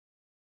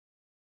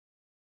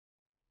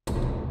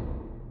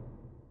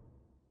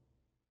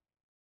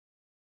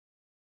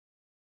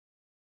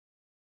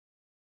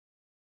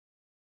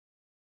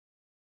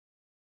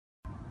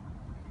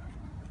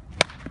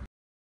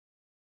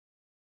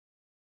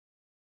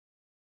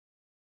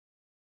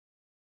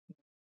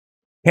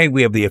Hey,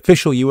 we have the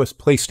official US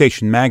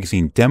PlayStation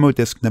Magazine demo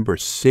disc number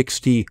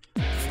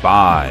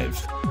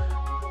 65.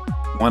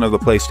 One of the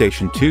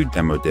PlayStation 2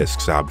 demo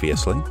discs,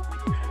 obviously.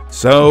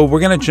 So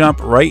we're going to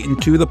jump right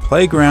into the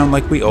playground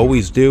like we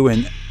always do,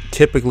 and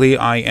typically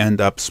I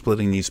end up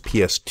splitting these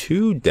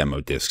PS2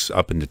 demo discs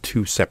up into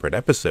two separate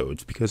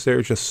episodes because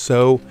there's just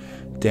so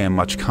damn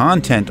much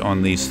content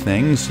on these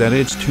things that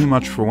it's too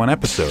much for one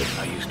episode.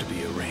 I used to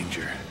be a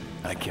ranger.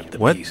 I kept the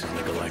What peace in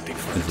the galactic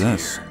frontier. is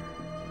this?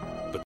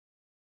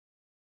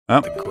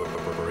 Oh,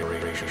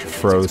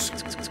 froze.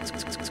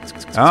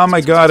 Oh my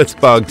god, it's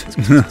bugged.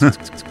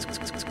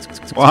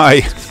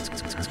 Why?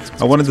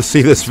 I wanted to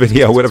see this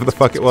video, whatever the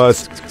fuck it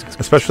was.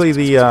 Especially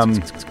the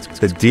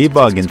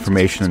debug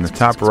information in the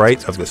top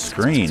right of the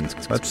screen.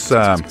 Let's,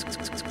 oh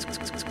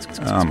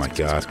my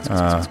god.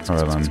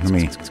 Hold on, let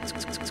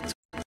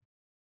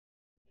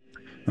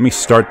me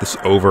start this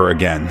over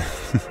again.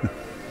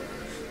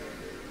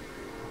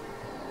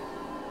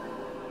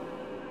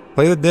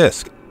 Play the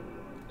disc.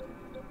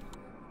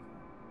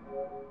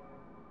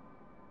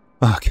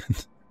 Fuck.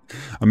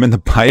 I'm in the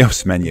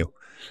BIOS menu.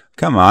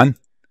 Come on.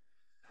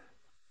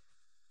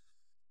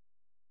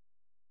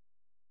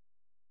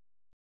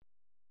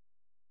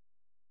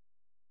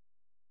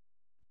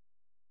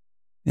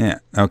 Yeah,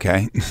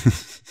 okay.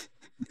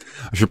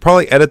 I should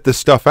probably edit this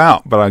stuff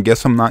out, but I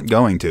guess I'm not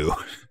going to.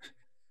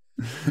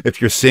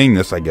 If you're seeing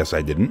this, I guess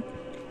I didn't.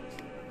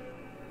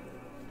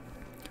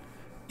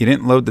 You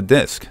didn't load the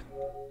disc.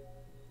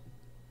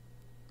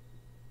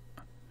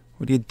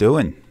 What are you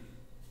doing?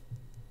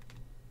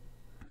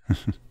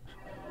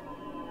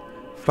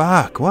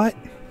 Fuck, what?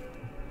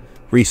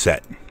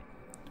 Reset.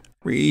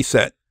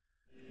 Reset.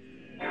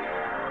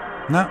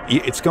 No,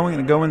 it's going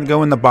to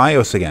go in the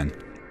BIOS again.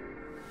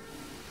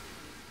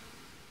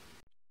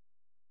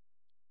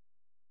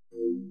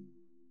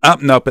 Oh,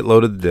 nope, it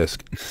loaded the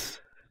disc.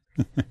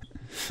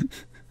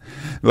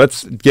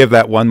 Let's give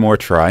that one more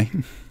try.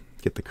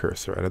 Get the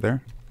cursor out of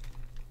there.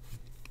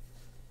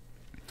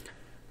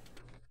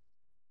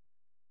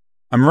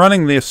 I'm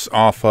running this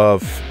off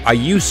of... I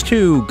used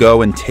to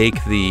go and take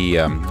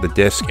the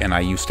disc and I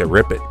used to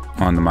rip it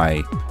onto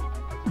my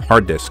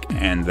hard disk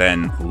and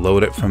then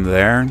load it from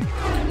there.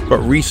 But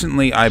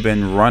recently I've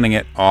been running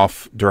it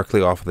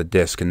directly off of the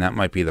disc, and that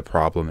might be the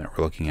problem that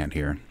we're looking at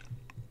here.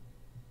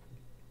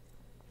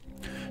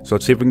 So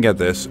let's see if we can get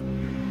this.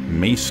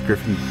 Mace,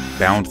 Griffin,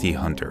 Bounty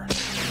Hunter.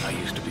 I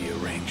used to be a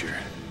ranger.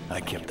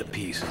 I kept the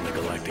peace in the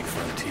galactic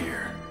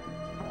frontier.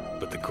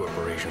 But the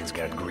corporations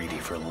got greedy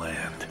for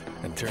land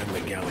and turned the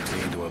galaxy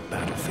into a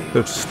battlefield.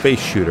 The space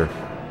shooter.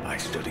 I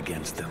stood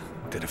against them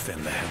to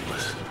defend the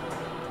helpless.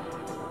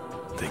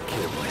 They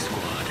killed my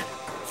squad,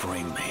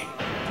 framed me,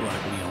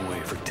 locked me away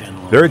for 10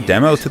 long years. There are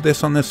demos to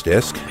this on this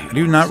disc? I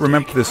do not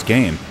remember this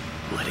game.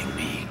 Letting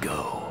me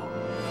go.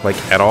 Like,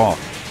 at all.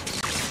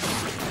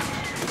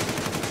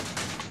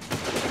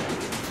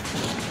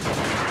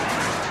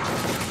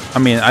 I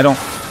mean,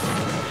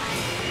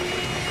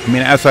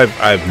 as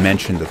I've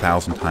mentioned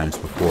 1,000 times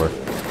before,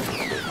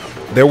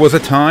 there was a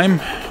time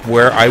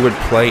where I would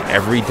play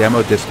every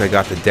demo disc I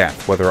got to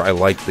death, whether I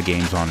liked the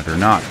games on it or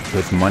not,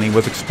 because money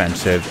was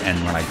expensive,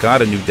 and when I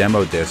got a new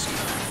demo disc,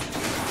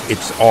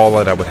 it's all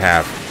that I would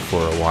have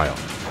for a while.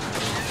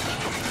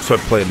 So I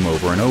played them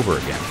over and over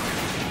again.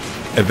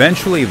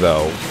 Eventually,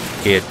 though,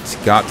 it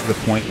got to the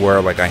point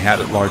where, like, I had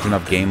a large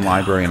enough game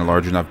library and a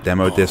large enough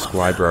demo disc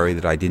library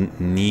that I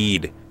didn't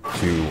need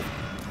to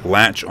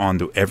latch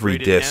onto every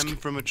disc.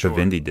 So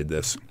Vindy did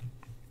this.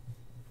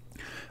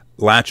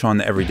 Latch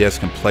onto every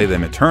disc and play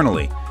them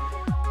eternally.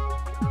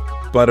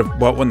 But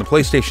when the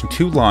PlayStation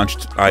 2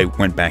 launched, I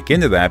went back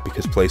into that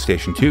because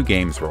PlayStation 2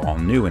 games were all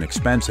new and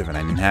expensive and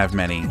I didn't have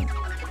many.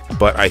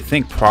 But I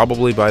think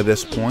probably by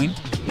this point,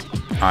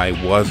 I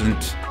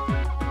wasn't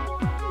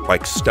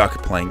like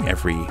stuck playing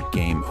every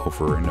game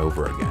over and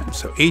over again.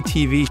 So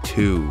ATV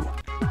 2,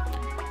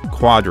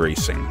 quad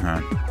racing, huh?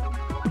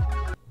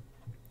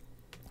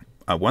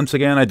 Once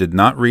again, I did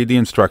not read the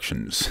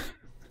instructions.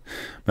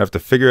 I have to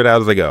figure it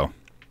out as I go.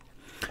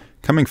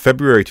 Coming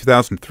February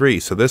 2003,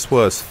 so this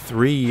was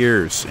 3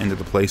 years into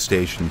the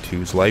PlayStation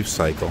 2's life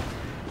cycle.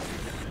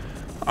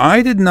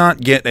 I did not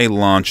get a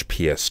launch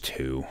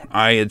PS2.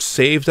 I had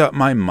saved up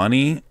my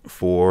money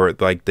for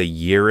like the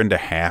year and a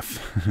half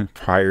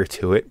prior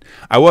to it.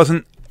 I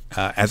wasn't,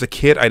 as a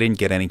kid, I didn't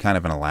get any kind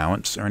of an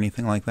allowance or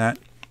anything like that.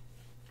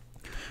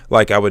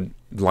 Like I would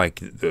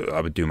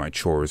do my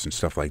chores and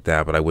stuff like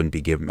that, but I wouldn't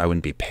be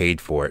paid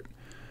for it.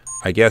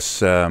 I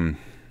guess I'm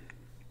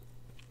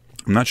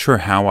not sure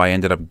how I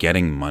ended up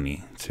getting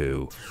money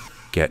to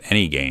get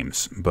any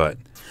games, but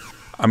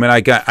I mean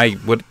I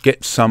would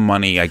get some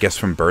money, I guess,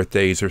 from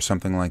birthdays or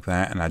something like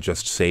that, and I'd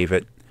just save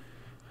it.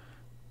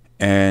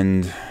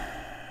 And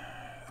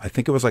I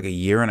think it was like a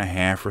year and a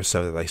half or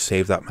so that I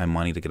saved up my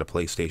money to get a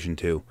PlayStation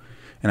 2.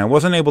 And I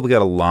wasn't able to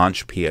get a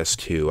launch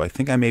PS2. I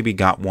think I maybe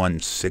got one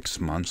 6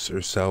 months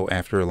or so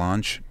after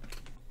launch.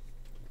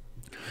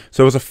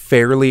 So I was a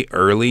fairly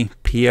early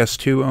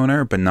PS2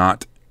 owner, but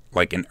not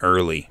like an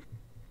early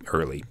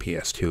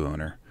PS2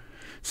 owner.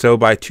 So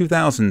by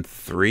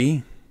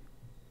 2003,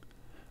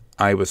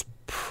 I'd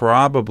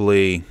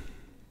probably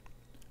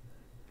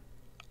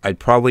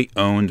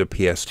owned a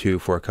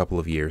PS2 for a couple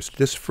of years. Did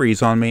this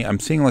freeze on me? I'm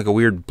seeing like a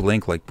weird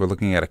blink, like we're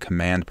looking at a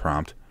command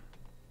prompt.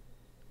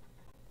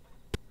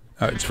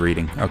 Oh, it's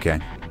reading. Okay.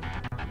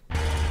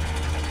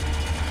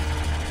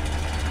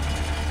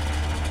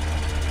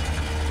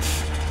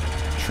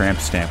 Tramp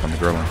stamp on the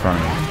girl in front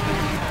of me.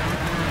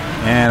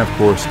 And of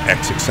course,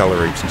 X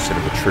accelerates instead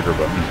of a trigger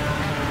button.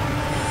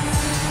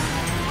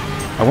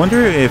 I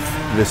wonder if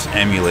this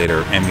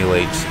emulator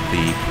emulates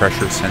the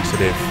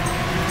pressure-sensitive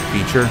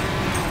feature,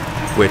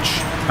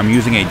 which I'm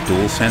using a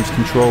DualSense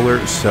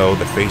controller, so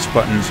the face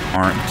buttons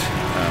aren't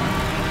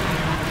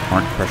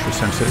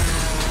pressure-sensitive.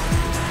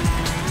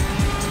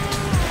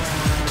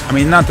 I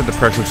mean, not that the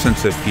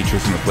pressure-sensitive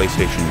features in the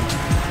PlayStation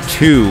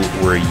 2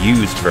 were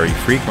used very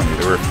frequently.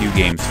 There were a few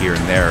games here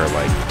and there,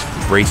 like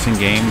racing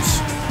games,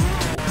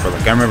 or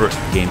like I remember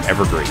the game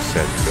Evergrace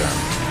that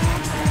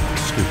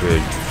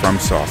stupid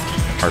FromSoft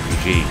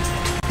RPG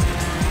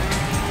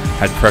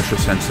had pressure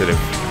sensitive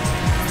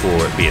for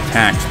the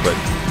attacks, but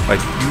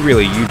like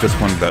you just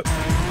wanted to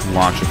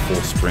launch a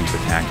full sprint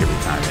attack every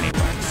time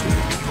anyway. So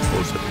what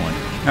was the point?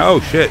 Oh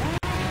shit!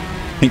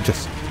 He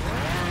just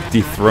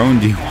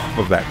dethroned you off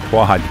of that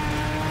quad.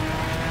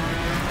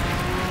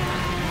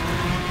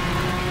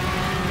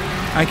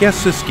 I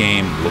guess this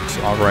game looks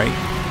alright.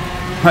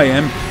 I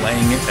am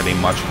playing it at a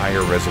much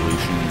higher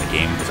resolution than the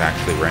game was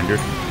actually rendered.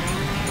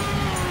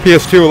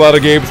 PS2, a lot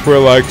of games were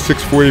like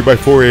 640 by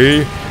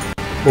 480,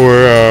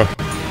 or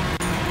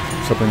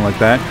something like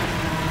that.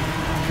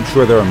 I'm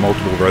sure there are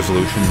multiple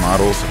resolution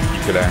models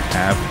you could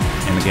have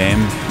in the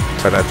game,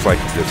 but that's like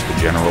just the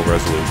general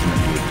resolution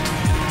that you would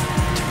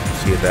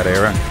see at that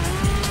era.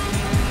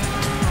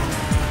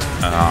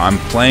 I'm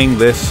playing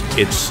this.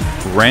 It's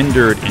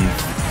rendered in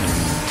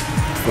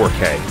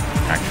 4K,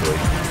 actually.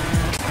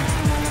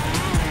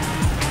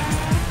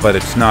 But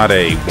it's not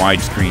a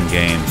widescreen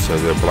game, so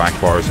there are black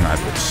bars on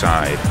either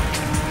side.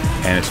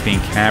 And it's being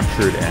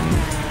captured in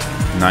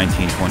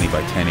 1920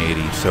 by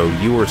 1080, so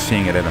you were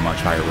seeing it at a much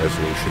higher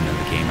resolution than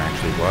the game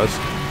actually was.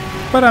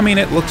 But I mean,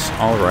 it looks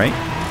alright.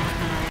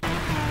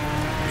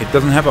 It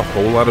doesn't have a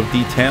whole lot of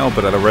detail,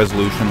 but at a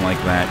resolution like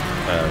that,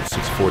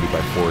 640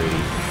 by 480,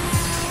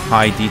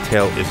 high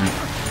detail isn't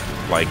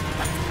like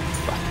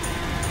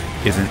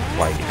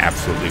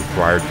absolutely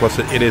required. Plus,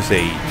 it is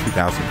a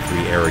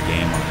 2003 era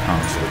game on a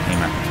console. It came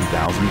out in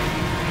 2000.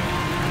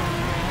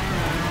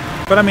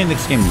 But I mean,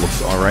 this game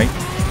looks alright.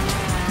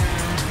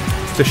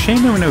 It's a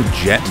shame there were no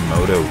Jet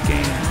Moto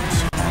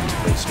games on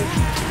PlayStation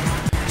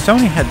 2.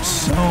 Sony had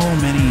so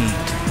many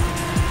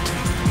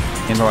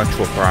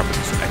intellectual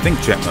properties. I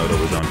think Jet Moto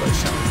was owned by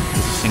Sony. It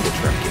was a single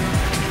track game,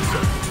 so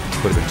it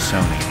could have been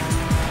Sony.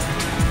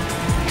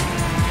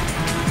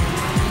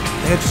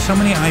 They had so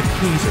many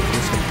IPs that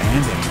just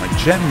abandoned. Like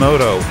Jet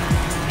Moto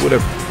would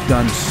have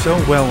done so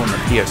well on the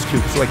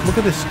PS2. Because like, look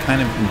at this kind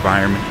of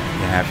environment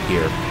you have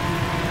here,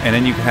 and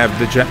then you could have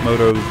the Jet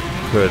Moto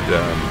could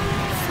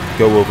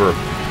go over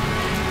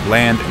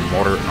land and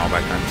water and all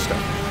that kind of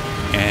stuff,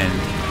 and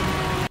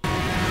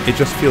it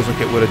just feels like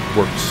it would have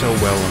worked so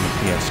well on the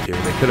PS2.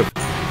 They could have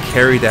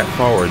carried that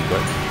forward,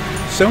 but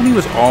Sony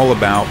was all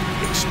about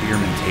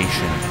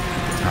experimentation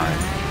at the time.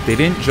 They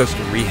didn't just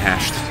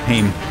rehash the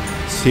same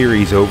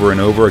series over and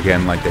over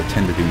again like they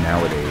tend to do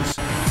nowadays.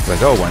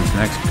 Like, oh, when's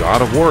the next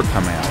God of War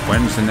coming out?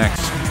 When's the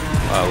next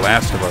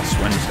Last of Us?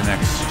 When's the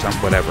next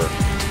whatever?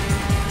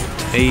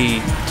 They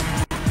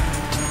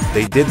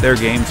did their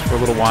games for a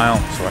little while,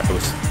 so I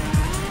was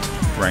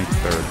ranked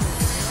 3rd.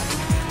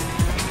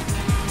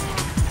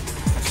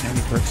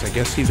 Sandy Perks, I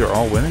guess these are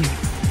all women?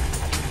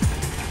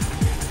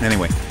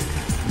 Anyway,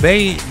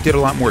 they did a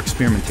lot more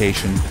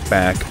experimentation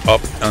back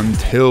up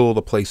until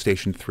the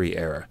PlayStation 3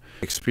 era.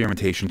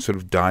 Experimentation sort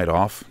of died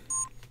off,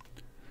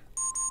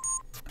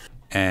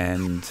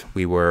 and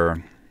we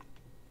were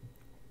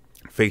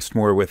faced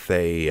more with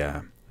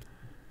a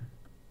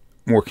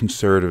more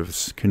conservative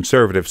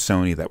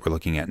Sony that we're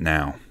looking at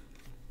now.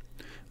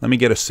 Let me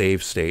get a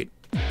save state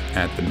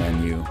at the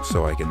menu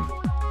so I can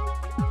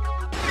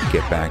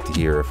get back to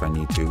here if I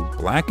need to.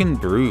 Black and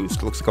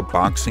Bruised looks like a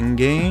boxing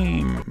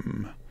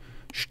game.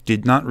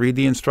 Did not read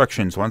the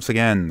instructions. Once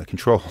again, the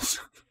controls.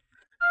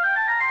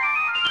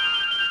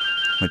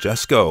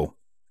 Majesco.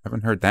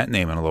 Haven't heard that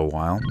name in a little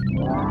while.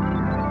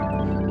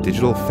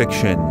 Digital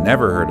Fiction.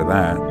 Never heard of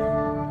that.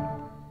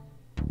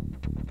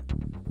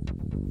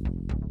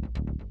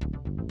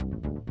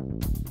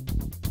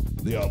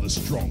 They are the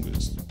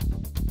strongest,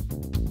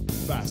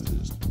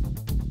 fastest,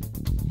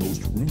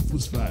 most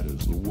ruthless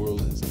fighters the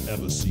world has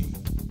ever seen.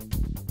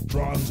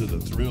 Drawn to the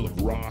thrill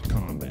of raw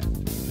combat,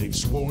 they've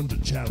sworn to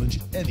challenge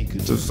any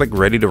contender. So it's like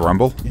Ready to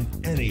Rumble? In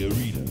any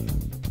arena,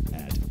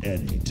 at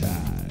any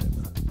time.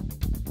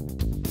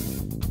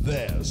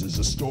 Theirs is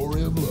a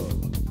story of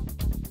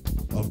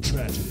love, of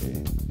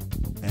tragedy,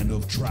 and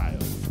of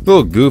triumph. A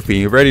little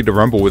goofy. Ready to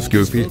Rumble was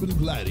goofy. For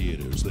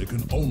gladiators, there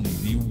can only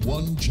be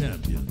one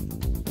champion,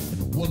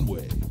 and one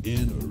way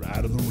in or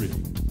out of the ring.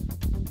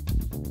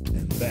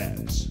 And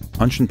that's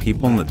punching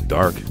people in the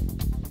dark.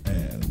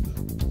 And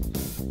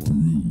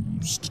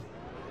Bruised.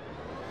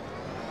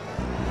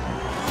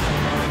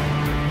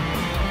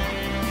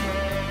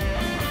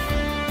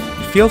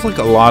 It feels like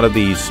a lot of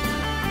these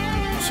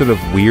sort of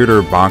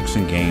weirder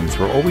boxing games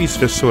were always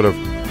just sort of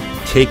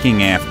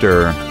taking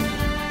after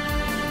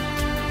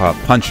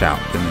Punch-Out,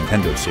 the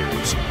Nintendo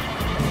series.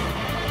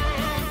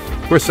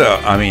 Of course,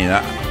 I mean,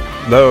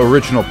 the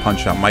original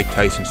Punch-Out, Mike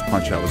Tyson's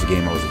Punch-Out, was a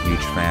game I was a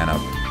huge fan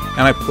of.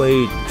 And I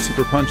played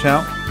Super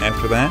Punch-Out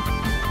after that.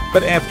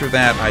 But after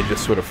that, I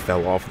just sort of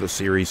fell off of the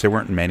series. There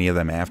weren't many of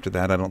them after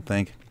that, I don't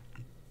think.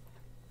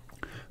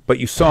 But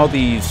you saw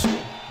these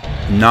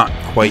not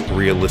quite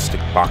realistic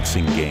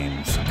boxing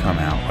games come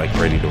out, like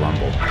Ready to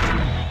Rumble.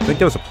 I think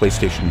that was a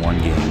PlayStation 1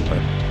 game,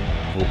 but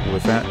what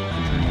was that?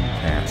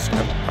 Dreamcast.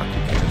 Who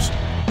cares?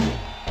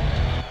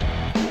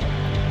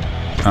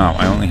 Oh,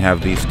 I only have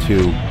these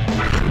two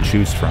to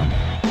choose from.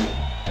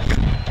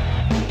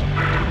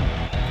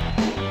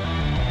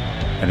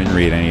 I didn't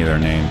read any of their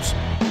names.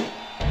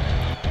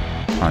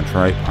 Punch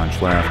right, punch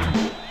left.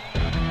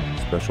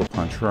 Special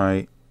punch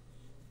right.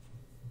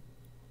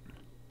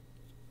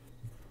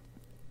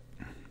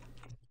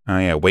 Oh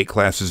yeah, weight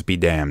classes be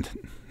damned.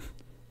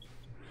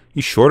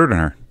 He's shorter than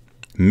her.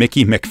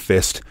 Mickey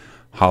McFist,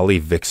 Holly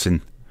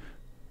Vixen.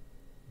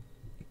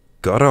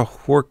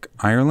 Godahork,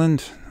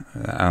 Ireland?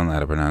 I don't know how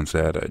to pronounce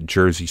that.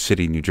 Jersey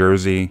City, New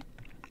Jersey.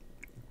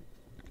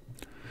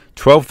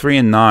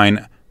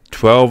 12-3-9.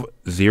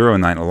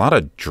 12-0-9. A lot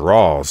of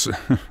draws.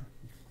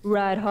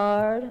 Ride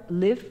hard,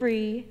 live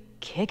free,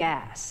 kick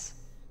ass.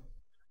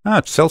 Ah,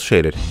 it's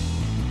cel-shaded.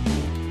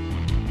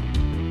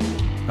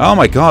 Oh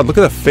my god, look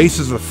at the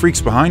faces of the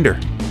freaks behind her.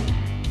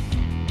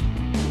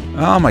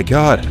 Oh my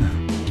god.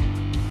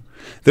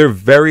 They're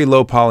very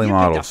low poly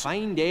models. A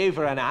fine day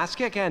for an ass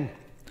kicking.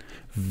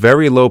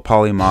 Very low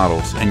poly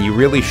models, and you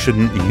really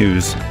shouldn't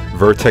use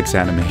vertex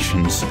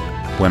animations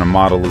when a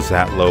model is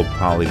that low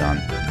polygon.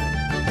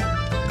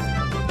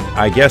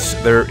 I guess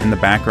they're in the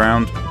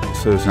background,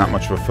 so there's not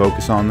much of a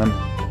focus on them,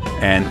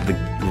 and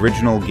the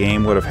original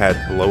game would have had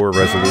lower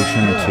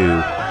resolution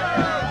to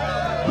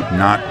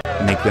not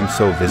make them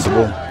so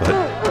visible, but...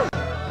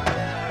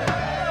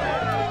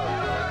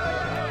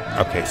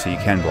 Okay, so you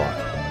can block.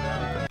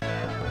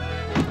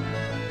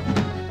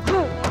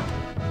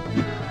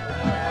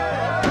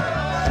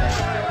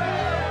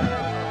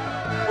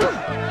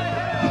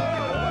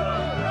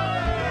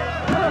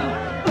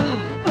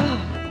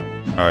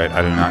 Alright,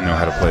 I do not know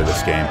how to play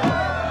this game.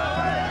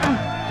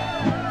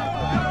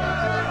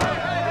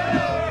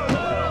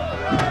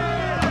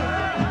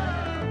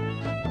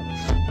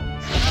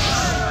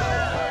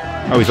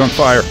 Oh, he's on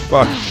fire.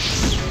 Fuck.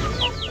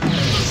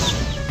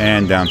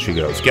 And down she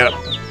goes. Get up.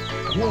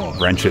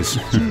 Wrenches.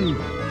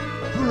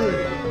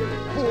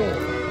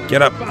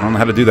 Get up. I don't know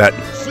how to do that.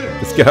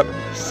 Let's get up.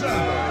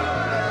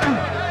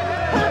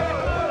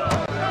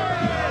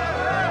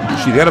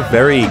 She's got a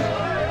very...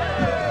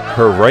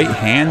 Her right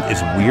hand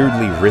is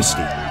weirdly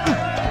wristy.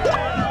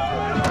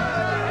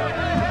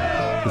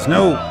 There's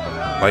no,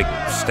 like,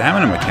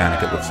 stamina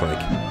mechanic, it looks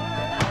like.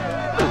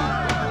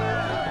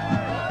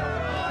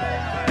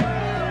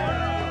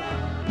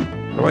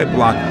 How do I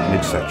block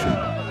midsection?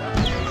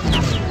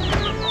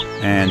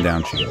 And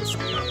down she goes.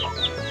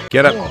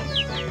 Get up. 1,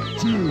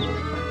 2,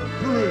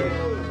 3,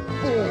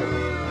 4,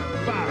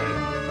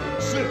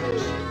 5,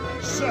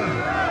 6,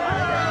 7.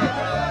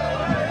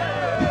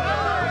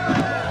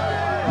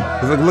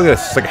 Look at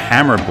this, it's like a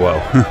hammer blow.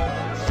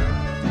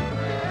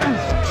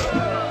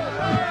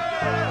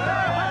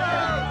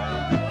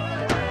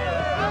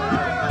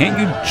 Can't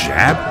you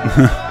jab?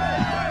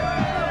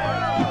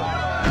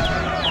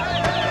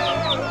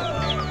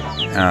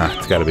 Ah,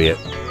 it's gotta be it.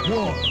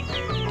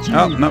 1, 2,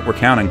 Oh, no, we're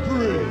counting. 3,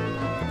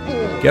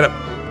 4, Get up.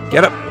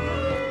 Get up.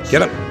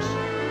 Get up.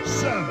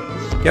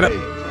 7, Get up. 8,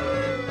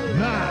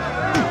 9.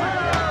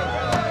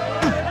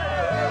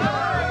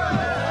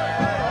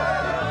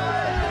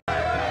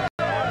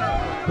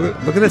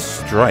 Look at this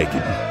strike.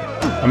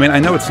 I mean, I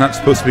know it's not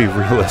supposed to be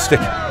realistic,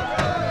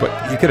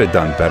 but you could have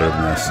done better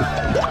than this.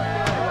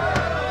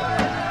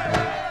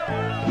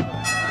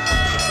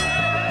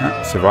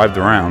 Ah, survived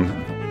the round.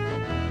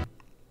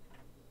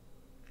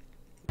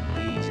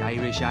 These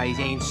Irish eyes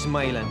ain't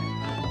smiling.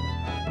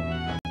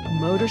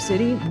 Motor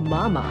City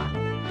Mama.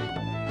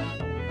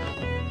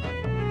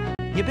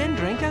 You been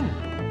drinking?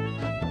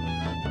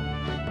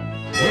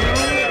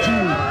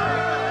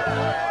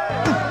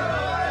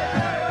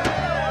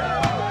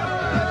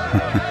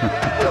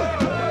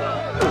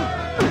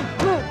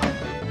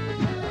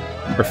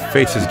 Her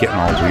face is getting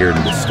all weird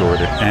and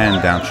distorted,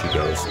 and down she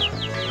goes.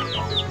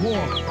 1,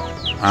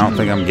 I don't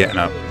think I'm getting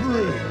up.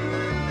 3,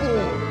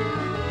 4,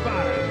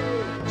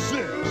 5,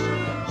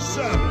 6,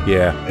 7.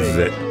 Yeah, this is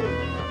it.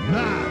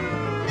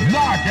 9.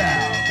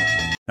 Knockout.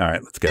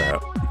 Alright, let's get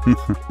out.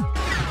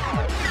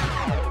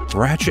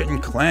 Ratchet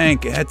and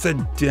Clank, it's a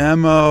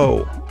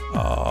demo.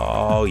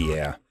 Oh,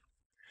 yeah.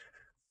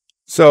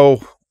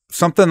 So,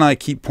 something I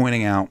keep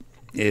pointing out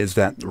is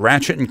that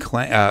Ratchet and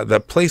Clank,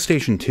 the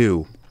PlayStation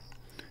 2,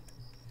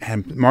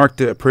 and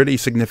marked a pretty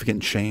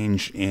significant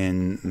change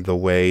in the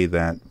way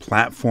that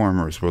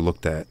platformers were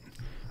looked at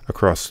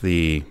across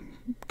the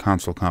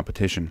console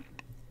competition.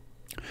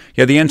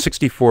 Yeah, the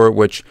N64,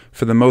 which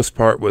for the most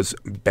part was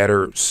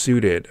better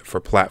suited for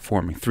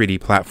platforming, 3D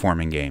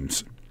platforming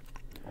games.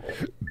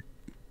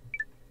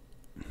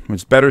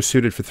 Was better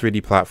suited for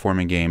 3D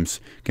platforming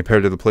games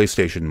compared to the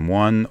PlayStation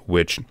 1,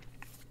 which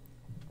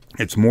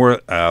it's more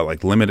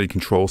like limited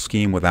control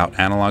scheme without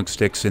analog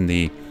sticks in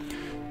the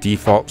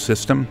default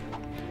system.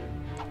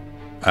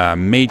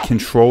 Made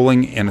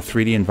controlling in a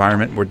 3D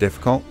environment more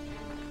difficult.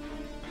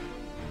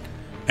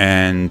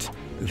 And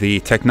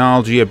the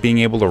technology of being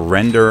able to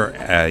render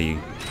a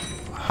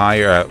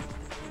higher,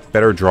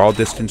 better draw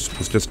distance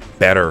was just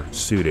better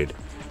suited.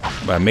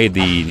 Made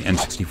the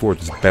N64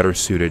 just better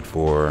suited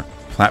for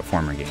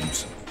platformer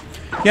games.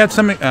 You had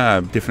some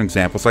different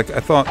examples. Like,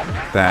 I thought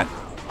that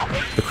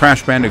the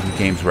Crash Bandicoot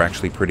games were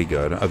actually pretty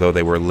good, although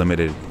they were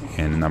limited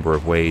in a number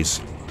of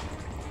ways.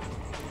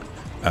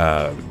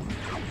 Can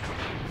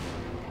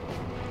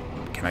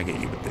I get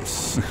you with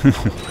this?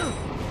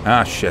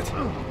 Ah, shit.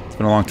 It's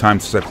been a long time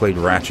since I played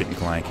Ratchet and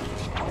Clank.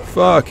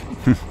 Fuck!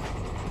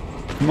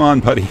 Come on,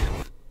 buddy.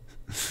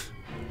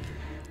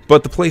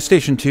 But the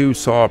PlayStation 2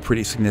 saw a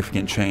pretty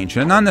significant change.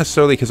 And not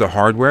necessarily because of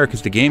hardware,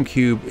 because the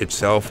GameCube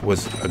itself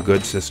was a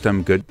good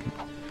system, good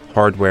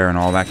hardware and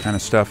all that kind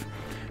of stuff.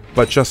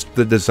 But just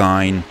the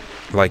design,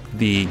 like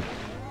the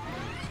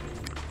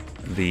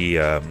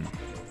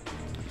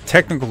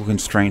technical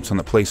constraints on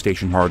the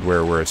PlayStation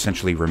hardware were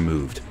essentially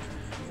removed.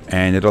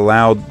 And it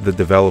allowed the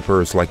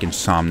developers like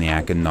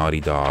Insomniac and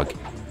Naughty Dog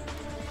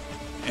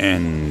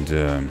and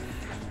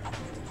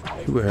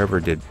whoever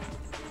did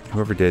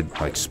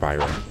like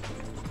Spyro,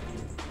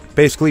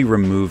 basically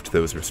removed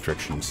those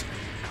restrictions.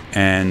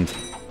 And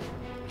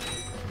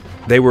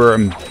they were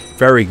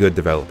very good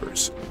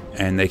developers,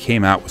 and they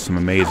came out with some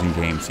amazing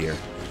games here.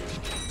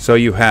 So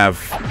you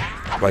have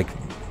like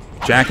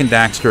Jak and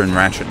Daxter and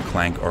Ratchet and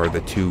Clank are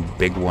the two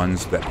big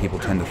ones that people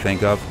tend to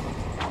think of.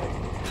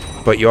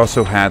 But you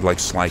also had, like,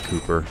 Sly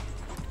Cooper.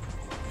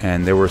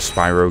 And there were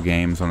Spyro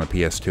games on the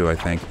PS2, I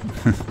think.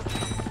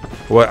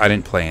 Well, I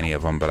didn't play any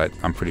of them, but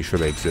I'm pretty sure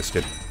they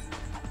existed.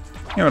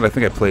 You know what, I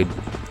think I played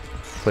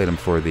them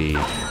for this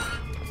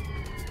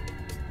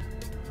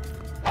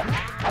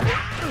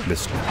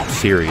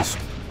series.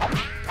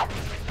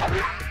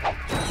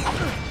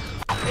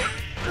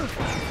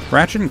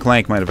 Ratchet and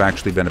Clank might have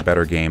actually been a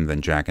better game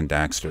than Jak and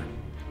Daxter.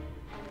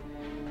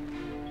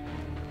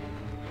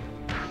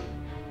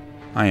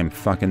 I am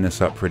fucking this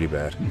up pretty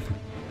bad.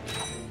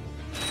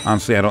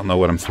 Honestly, I don't know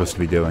what I'm supposed to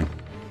be doing.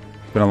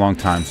 It's been a long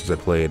time since I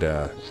played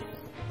Jak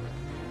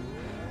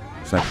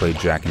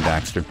and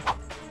Daxter.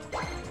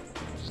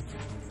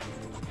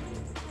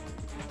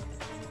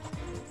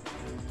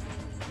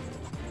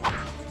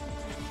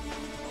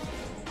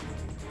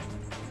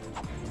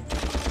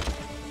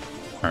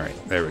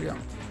 Alright, there we go.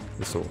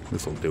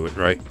 This'll do it,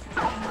 right?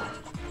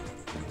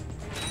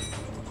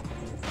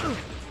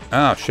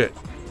 Oh, shit.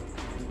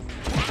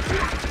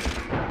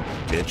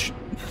 Bitch.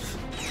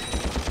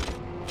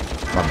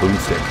 My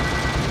boomstick.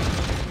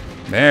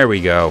 There we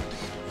go.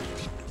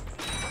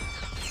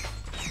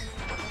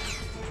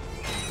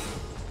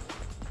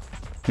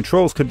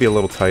 Controls could be a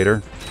little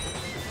tighter.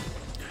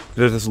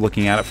 They're just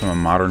looking at it from a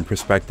modern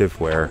perspective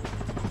where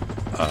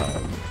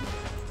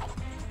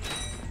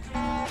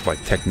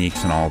like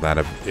techniques and all that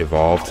have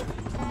evolved.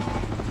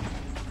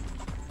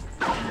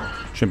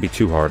 Shouldn't be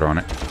too hard on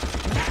it.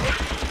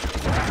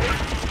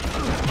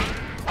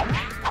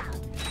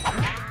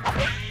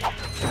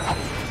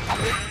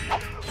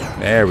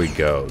 There we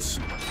goes.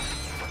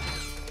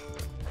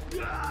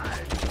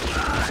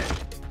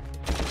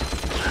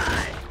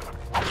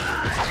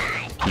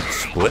 Keep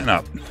splitting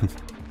up.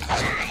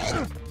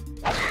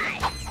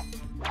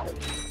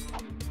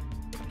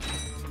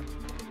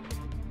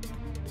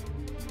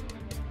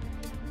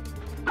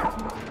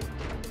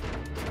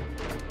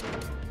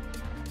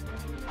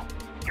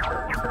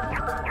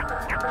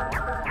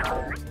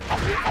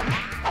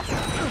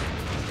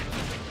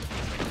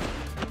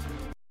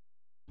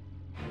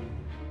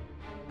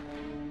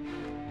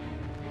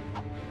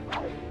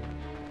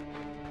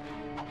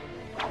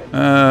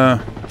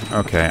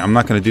 Okay,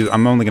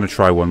 I'm only gonna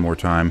try one more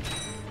time.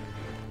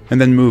 And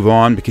then move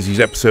on, because these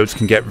episodes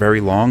can get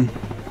very long.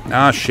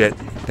 Ah, shit.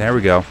 There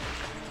we go.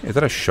 Is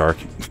that a shark?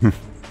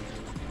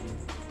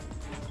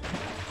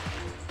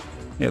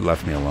 It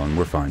left me alone.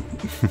 We're fine.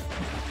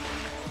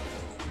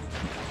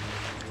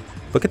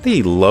 Look at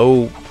the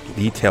low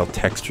detail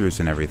textures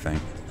and everything.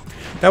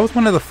 That was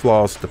one of the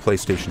flaws the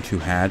PlayStation 2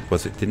 had,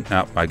 was it didn't...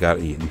 Oh, I got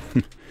eaten.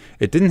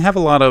 It didn't have a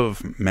lot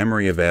of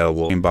memory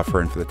available in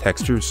buffering for the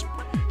textures.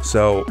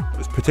 So,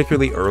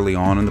 particularly early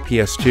on in the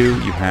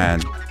PS2, you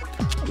had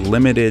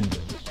limited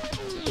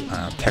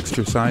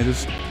texture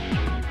sizes,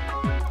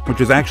 which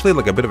was actually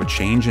like a bit of a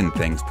change in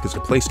things, because the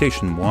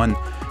PlayStation 1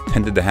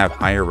 tended to have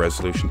higher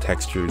resolution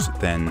textures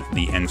than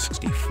the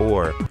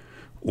N64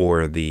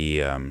 or the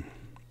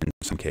in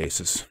some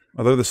cases.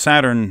 Although the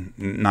Saturn,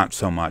 not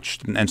so much.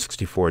 The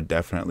N64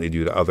 definitely,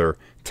 due to other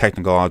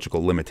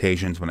technological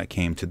limitations when it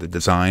came to the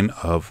design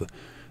of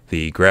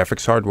the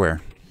graphics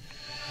hardware.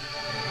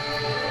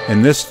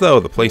 And this, though,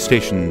 the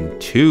PlayStation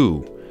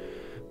 2,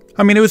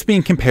 I mean, it was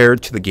being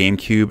compared to the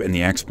GameCube and the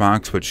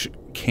Xbox, which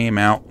came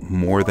out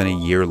more than a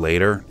year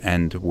later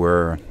and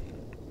were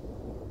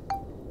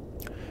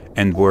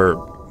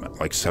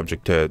like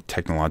subject to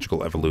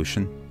technological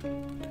evolution.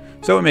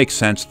 So it makes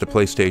sense the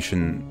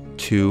PlayStation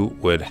 2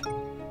 would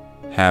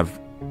have,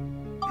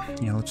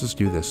 yeah, let's just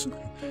do this,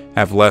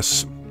 have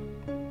less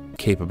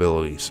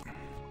capabilities.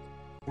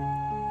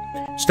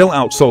 Still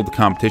outsold the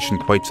competition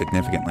quite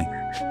significantly.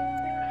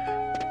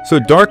 So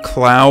Dark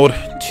Cloud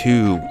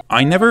 2.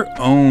 I never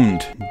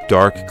owned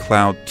Dark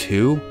Cloud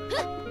 2,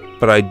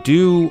 but I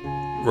do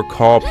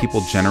recall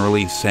people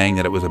generally saying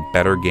that it was a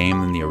better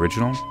game than the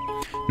original.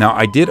 Now,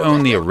 I did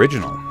own the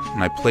original,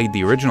 and I played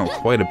the original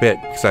quite a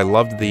bit, because I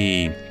loved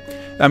the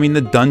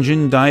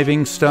dungeon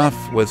diving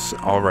stuff was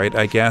alright,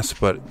 I guess,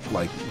 but,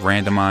 like,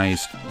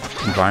 randomized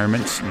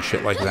environments and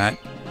shit like that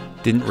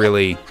didn't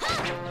really...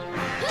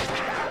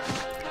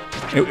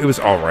 It was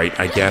alright,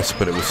 I guess,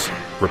 but it was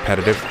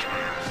repetitive.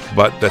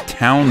 But the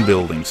town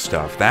building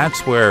stuff,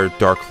 that's where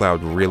Dark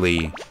Cloud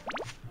really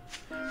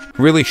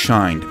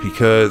shined,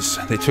 because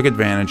they took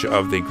advantage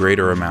of the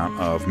greater amount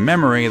of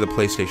memory the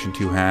PlayStation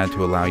 2 had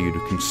to allow you to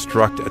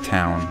construct a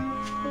town.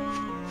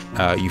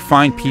 You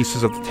find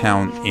pieces of the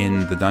town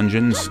in the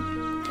dungeons,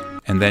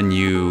 and then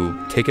you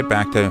take it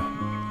back to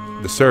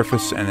the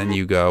surface, and then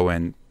you go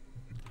and...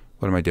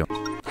 What am I doing?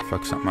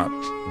 Fuck something up.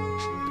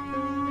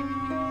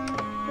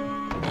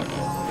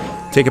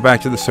 Take it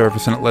back to the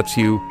surface, and it lets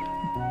you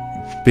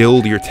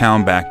build your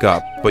town back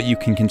up, but you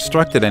can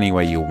construct it any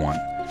way you want.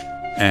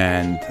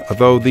 And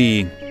although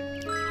the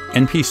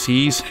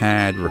NPCs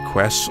had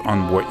requests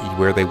on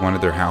where they wanted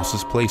their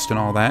houses placed and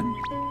all that,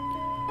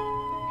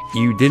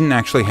 you didn't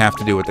actually have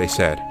to do what they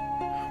said.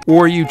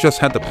 Or you just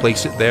had to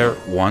place it there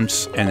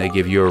once and they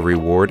give you a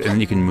reward, and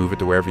then you can move it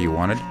to wherever you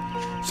wanted.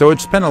 So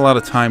I'd spend a lot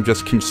of time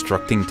just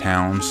constructing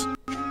towns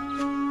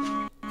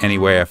any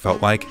way I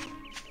felt like.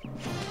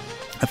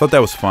 I thought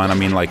that was fun. I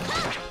mean, like,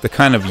 the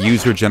kind of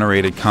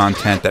user-generated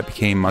content that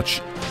became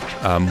much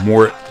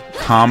more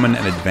common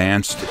and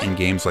advanced in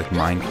games like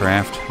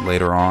Minecraft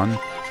later on.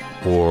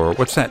 Or,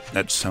 what's that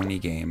Sony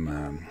game?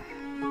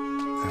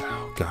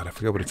 Oh, God, I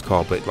forget what it's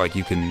called, but, like,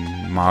 you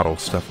can model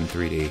stuff in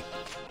 3D.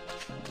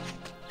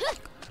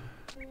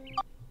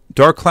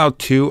 Dark Cloud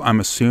 2, I'm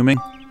assuming,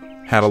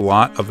 had a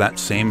lot of that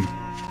same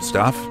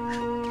stuff.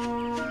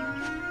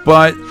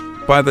 But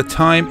by the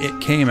time it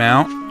came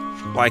out,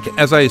 like,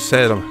 as I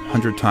said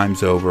 100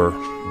 times over,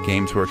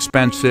 games were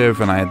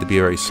expensive, and I had to be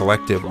very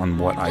selective on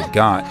what I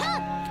got.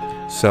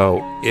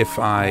 So, if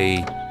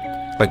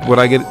would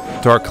I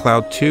get Dark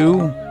Cloud 2,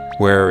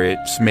 where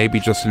it's maybe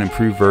just an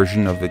improved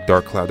version of the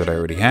Dark Cloud that I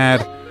already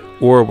had,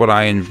 or would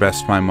I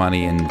invest my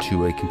money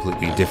into a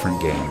completely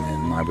different game?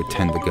 And I would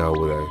tend to go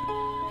with a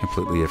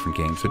completely different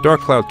game. So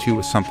Dark Cloud 2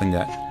 was something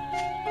that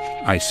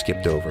I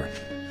skipped over.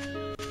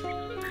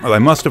 Well, I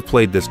must have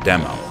played this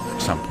demo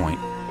at some point.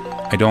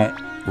 I don't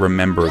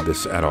remember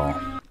this at all.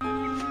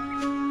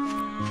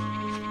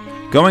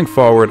 Going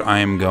forward, I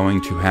am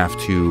going to have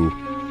to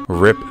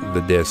rip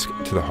the disc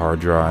to the hard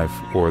drive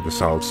or the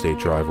solid state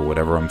drive or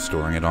whatever I'm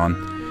storing it on,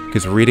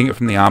 because reading it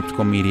from the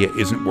optical media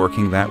isn't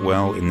working that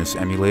well in this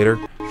emulator.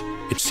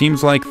 It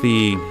seems like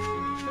the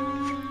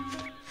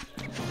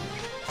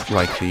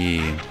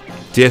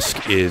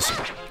disc is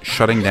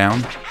shutting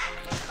down.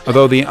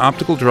 Although the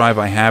optical drive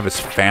I have is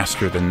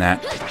faster than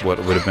that, what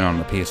would have been on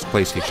the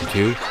PlayStation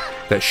 2,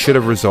 that should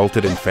have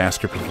resulted in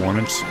faster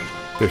performance.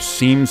 There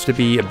seems to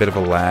be a bit of a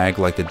lag,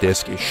 like the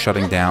disc is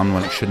shutting down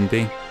when it shouldn't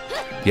be.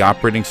 The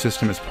operating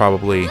system is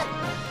probably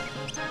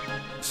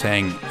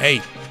saying,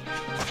 hey,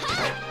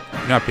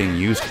 you're not being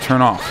used,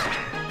 turn off.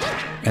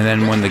 And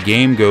then when the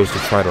game goes to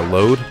try to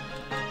load,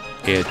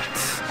 it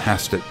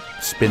has to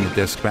spin the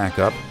disc back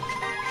up.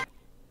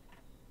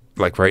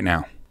 Like right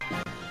now.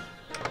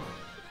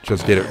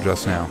 Just did it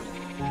just now.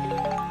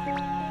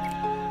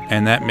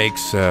 And that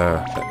makes,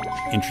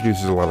 that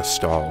introduces a lot of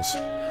stalls.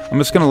 I'm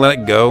just going to let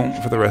it go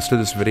for the rest of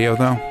this video,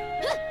 though.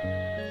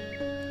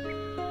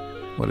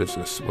 What is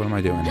this? What am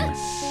I doing here?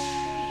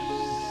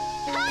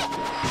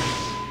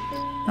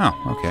 Oh,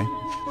 okay.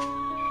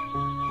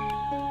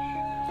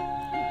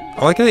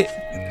 I like the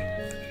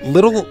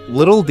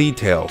little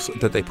details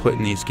that they put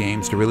in these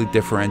games to really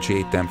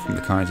differentiate them from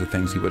the kinds of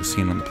things you would have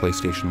seen on the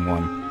PlayStation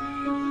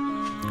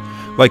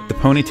 1. Like the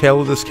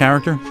ponytail of this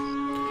character.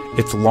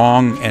 It's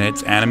long and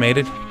it's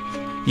animated.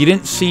 You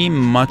didn't see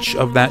much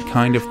of that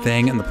kind of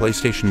thing in the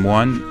PlayStation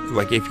 1.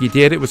 Like, if you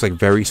did, it was like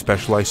very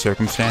specialized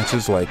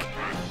circumstances, like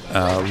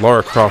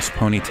Lara Croft's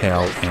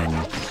ponytail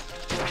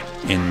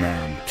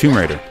in Tomb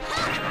Raider.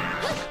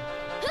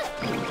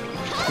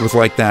 It was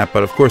like that,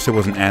 but of course it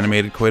wasn't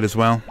animated quite as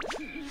well.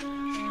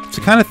 It's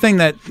the kind of thing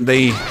that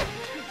they...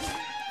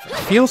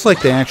 feels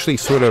like they actually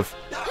sort of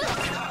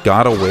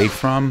got away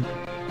from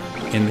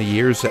in the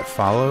years that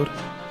followed.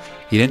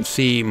 You didn't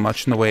see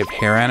much in the way of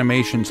hair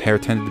animations. Hair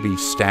tended to be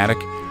static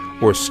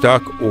or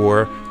stuck,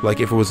 or like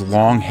if it was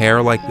long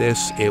hair like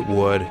this, it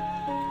would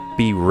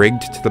be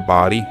rigged to the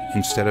body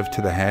instead of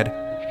to the head,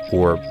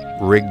 or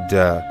rigged,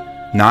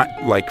 not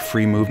like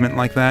free movement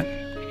like that.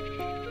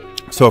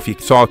 So if you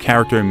saw a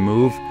character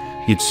move,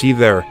 you'd see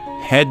their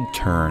head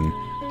turn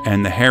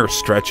and the hair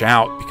stretch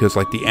out, because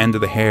like the end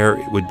of the hair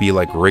would be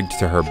like rigged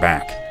to her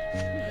back,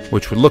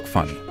 which would look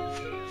funny.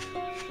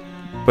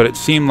 But it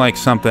seemed like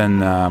something,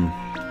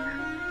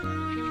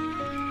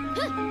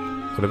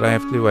 what did I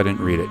have to do? I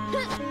didn't read it.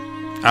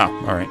 Oh,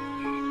 alright.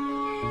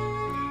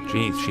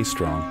 Jeez, she's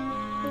strong.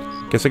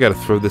 Guess I gotta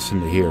throw this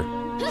into here.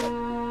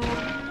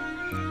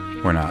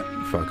 Or not.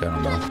 Fuck, I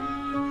don't know.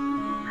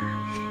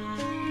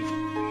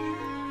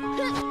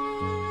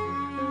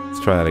 Let's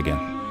try that again.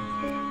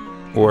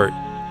 Or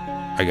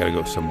I gotta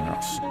go somewhere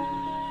else.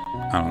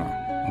 I don't know.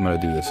 I'm gonna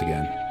do this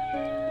again.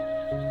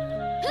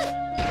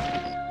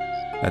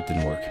 That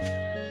didn't work.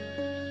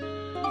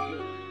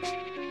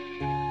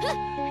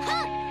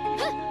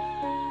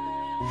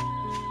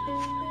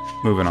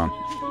 Moving on.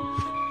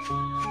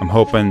 I'm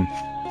hoping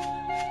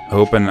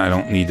I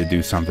don't need to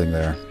do something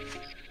there.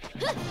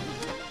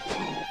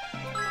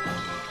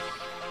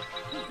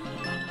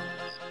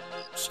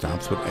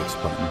 Stops with X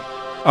button.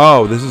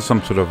 Oh, this is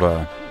some sort of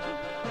a...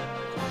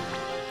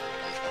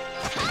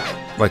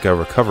 like a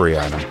recovery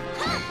item.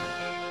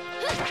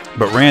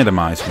 But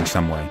randomized in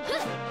some way.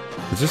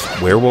 Does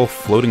this werewolf,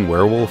 floating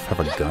werewolf,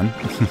 have a gun?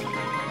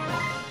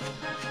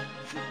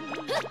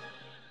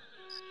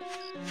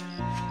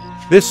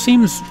 This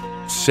seems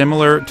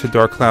similar to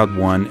Dark Cloud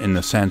 1 in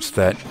the sense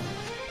that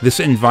this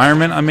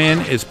environment I'm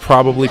in is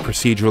probably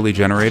procedurally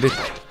generated.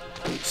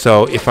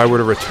 So if I were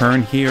to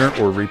return here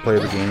or replay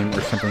the game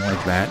or something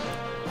like that,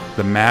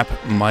 the map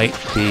might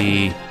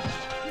be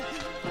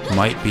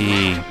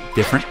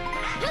different,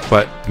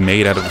 but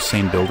made out of the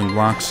same building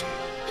blocks.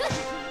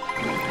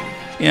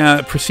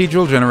 Yeah,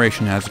 procedural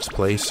generation has its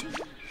place.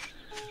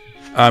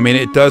 I mean,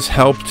 it does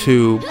help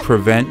to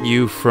prevent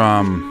you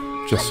from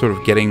just sort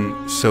of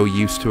getting so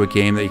used to a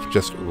game that you can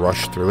just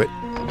rush through it.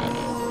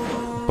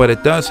 But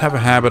it does have a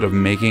habit of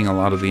making a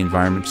lot of the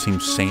environment seem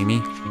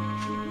samey.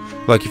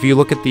 Like if you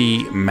look at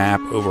the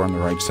map over on the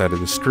right side of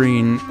the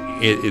screen,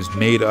 it is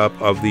made up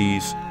of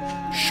these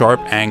sharp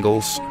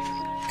angles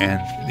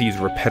and these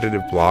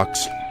repetitive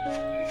blocks.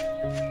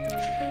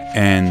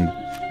 And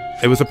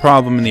it was a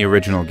problem in the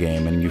original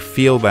game, and you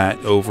feel that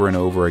over and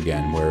over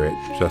again, where it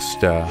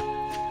just,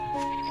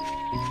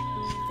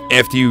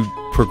 after you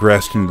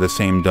progressed into the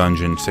same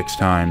dungeon 6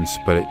 times,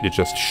 but it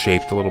just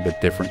shaped a little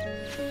bit different,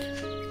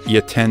 you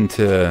tend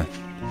to,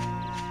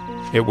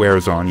 it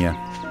wears on you.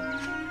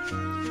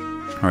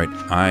 Alright,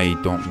 I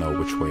don't know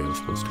which way I'm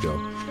supposed to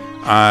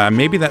go.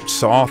 Maybe that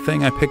saw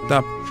thing I picked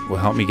up will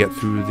help me get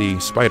through the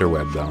spider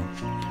web, though.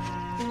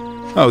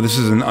 Oh, this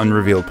is an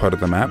unrevealed part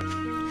of the map.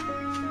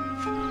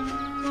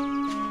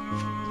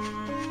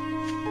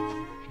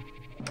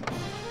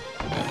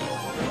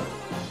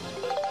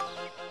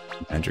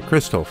 Magic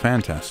crystal,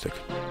 fantastic.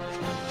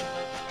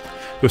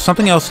 There was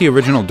something else the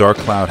original Dark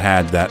Cloud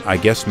had that I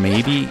guess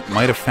maybe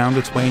might have found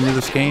its way into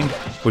this game,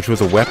 which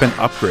was a weapon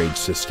upgrade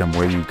system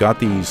where you got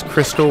these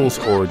crystals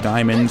or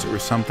diamonds or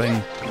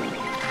something,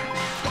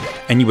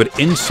 and you would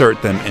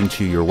insert them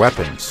into your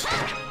weapons.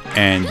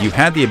 And you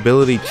had the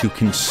ability to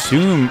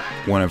consume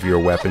one of your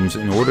weapons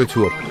in order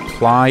to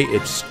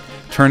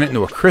turn it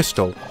into a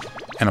crystal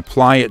and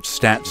apply its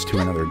stats to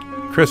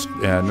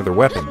another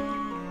weapon.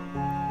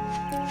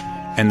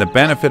 And the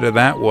benefit of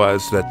that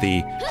was that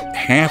the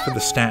half of the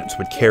stats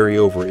would carry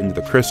over into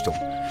the crystal.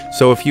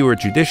 So if you were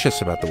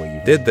judicious about the way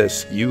you did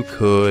this, you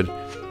could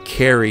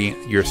carry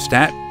your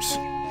stats,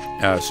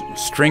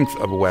 strength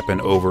of a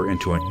weapon over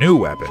into a new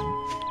weapon,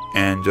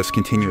 and just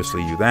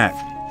continuously do that.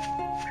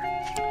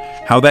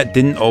 How that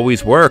didn't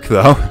always work,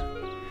 though,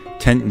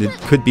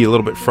 it could be a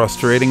little bit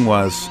frustrating,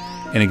 was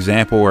an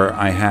example where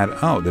I had,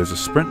 oh, there's a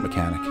sprint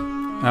mechanic.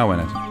 Oh,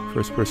 and a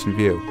first-person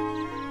view.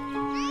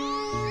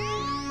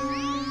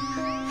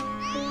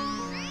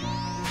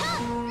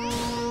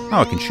 Oh,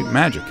 I can shoot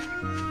magic.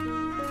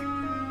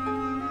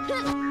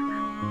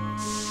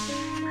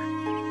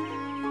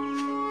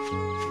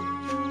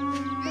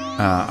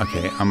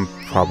 Okay, I'm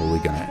probably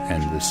gonna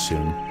end this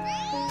soon.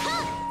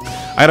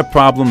 I had a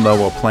problem, though,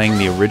 while playing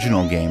the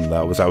original game,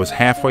 though, was I was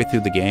halfway through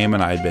the game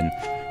and I'd been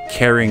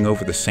carrying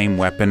over the same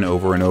weapon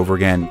over and over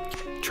again,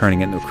 turning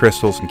it into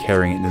crystals and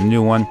carrying it into a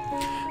new one.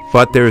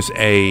 But there's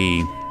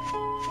a...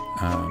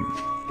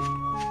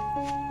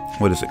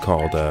 what is it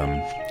called?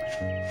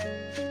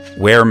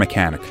 Wear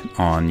mechanic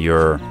on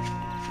your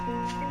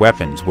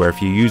weapons, where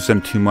if you use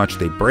them too much,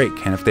 they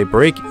break. And if they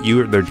break,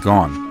 they're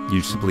gone.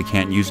 You simply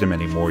can't use them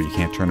anymore. You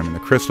can't turn them into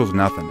crystals,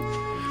 nothing.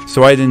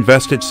 So I'd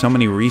invested so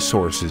many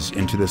resources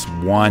into this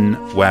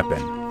one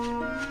weapon.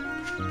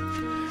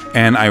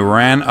 And I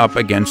ran up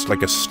against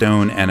like a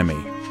stone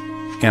enemy.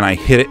 And I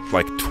hit it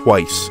like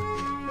twice.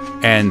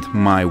 And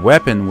my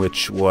weapon,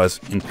 which was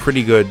in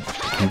pretty good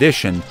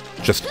condition,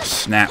 just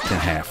snapped in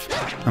half.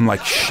 I'm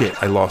like,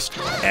 shit, I lost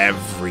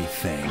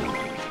everything.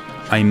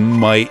 I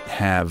might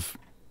have...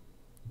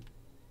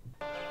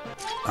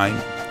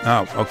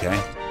 Oh,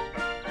 okay.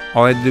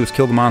 All I had to do was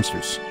kill the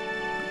monsters.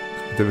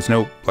 There was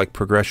no, like,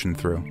 progression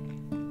through.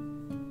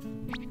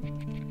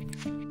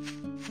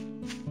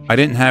 I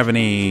didn't have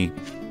any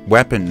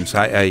weapons.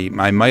 I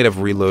might have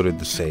reloaded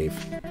the save.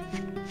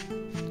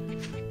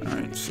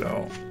 Alright,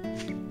 so...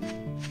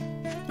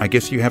 I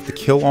guess you have to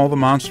kill all the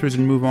monsters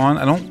and move on.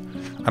 I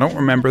don't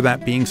remember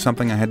that being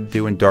something I had to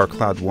do in Dark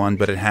Cloud 1,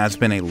 but it has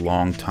been a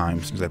long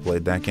time since I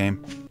played that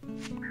game.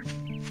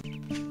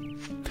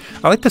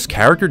 I like this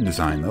character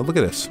design, though. Look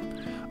at this.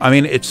 I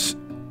mean, it's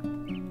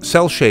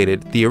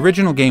cel-shaded. The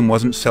original game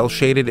wasn't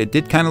cel-shaded. It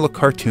did kind of look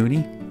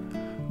cartoony,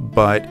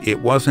 but it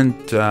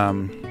wasn't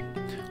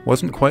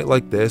quite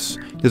like this.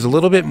 There's a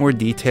little bit more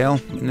detail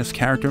in this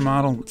character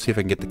model. Let's see if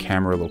I can get the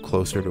camera a little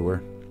closer to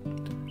her.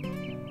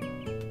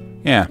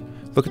 Yeah.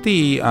 Look at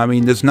the, I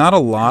mean, there's not a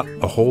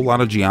whole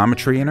lot of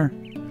geometry in her,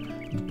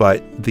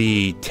 but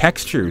the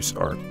textures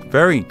are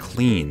very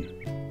clean.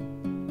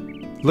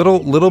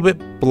 Little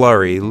bit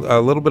blurry,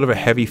 a little bit of a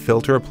heavy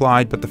filter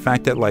applied, but the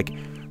fact that, like,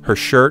 her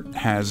shirt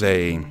has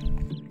a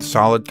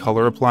solid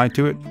color applied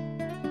to it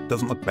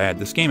doesn't look bad.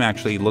 This game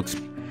actually looks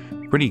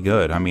pretty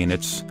good. I mean,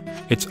 it's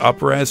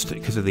up-res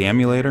because of the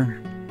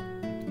emulator.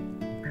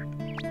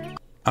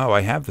 Oh,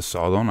 I have the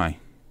saw, don't I?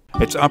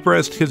 It's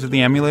up-res because of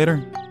the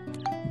emulator,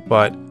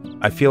 but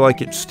I feel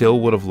like it still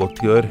would have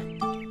looked good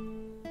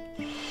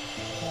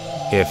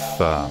if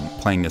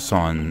playing this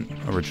on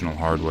original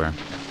hardware.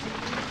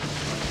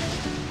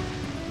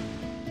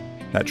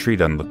 That tree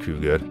doesn't look too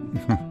good.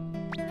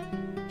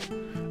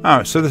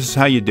 Alright, so this is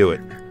how you do it.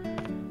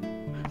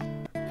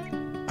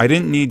 I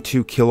didn't need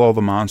to kill all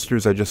the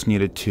monsters, I just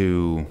needed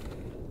to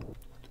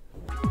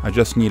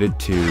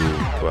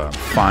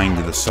find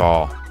the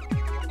saw.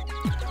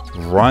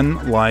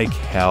 Run like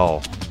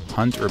hell.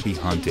 Hunt or be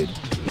hunted.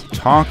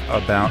 Talk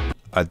about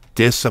a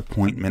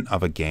disappointment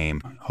of a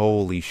game.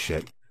 Holy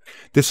shit.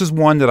 This is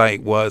one that I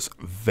was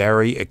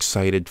very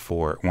excited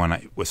for when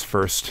I was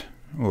first...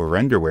 Oh, a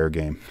renderware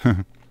game.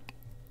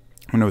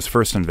 When it was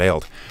first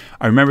unveiled.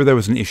 I remember there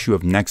was an issue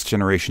of Next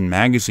Generation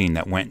magazine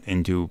that went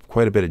into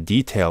quite a bit of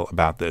detail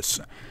about this.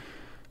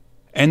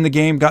 And the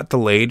game got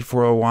delayed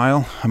for a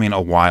while. I mean,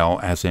 a while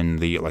as in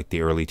the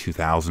early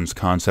 2000s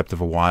concept of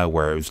a while,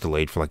 where it was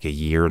delayed for like a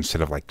year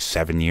instead of like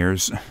 7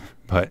 years.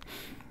 But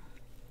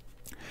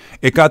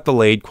it got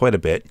delayed quite a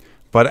bit.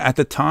 But at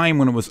the time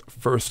when it was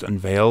first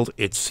unveiled,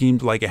 it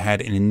seemed like it had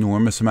an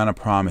enormous amount of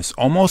promise.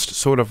 Almost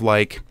sort of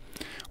like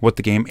what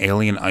the game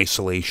Alien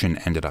Isolation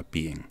ended up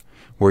being,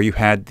 where you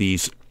had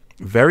these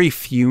very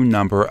few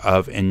number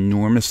of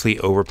enormously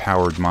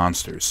overpowered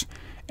monsters,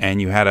 and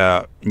you had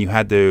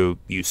to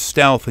use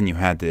stealth, and you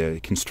had to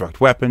construct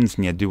weapons,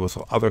 and you had to do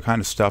all other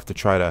kind of stuff to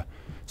try to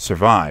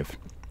survive.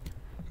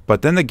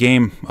 But then the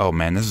game, oh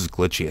man, this is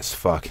glitchy as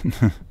fuck.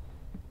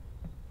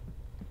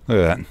 Look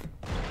at that.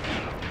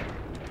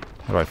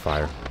 How do I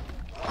fire?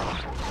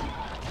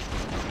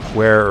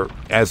 Where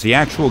as the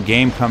actual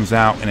game comes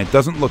out, and it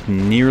doesn't look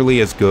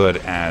nearly as good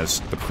as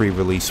the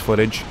pre-release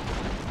footage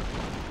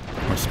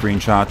or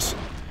screenshots,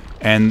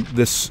 and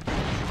this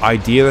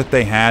idea that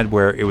they had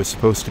where it was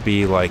supposed to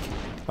be like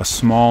a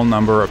small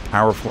number of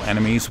powerful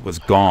enemies was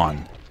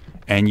gone,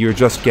 and you're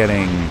just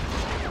getting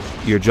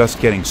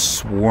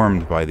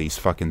swarmed by these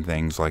fucking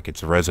things like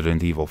it's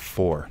Resident Evil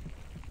 4.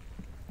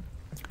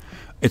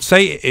 I'd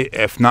say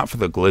if not for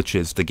the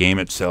glitches, the game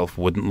itself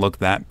wouldn't look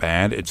that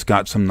bad. It's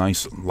got some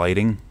nice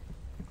lighting.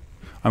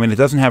 I mean, it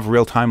doesn't have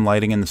real-time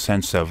lighting in the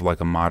sense of like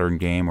a modern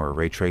game or a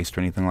ray traced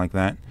or anything like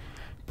that,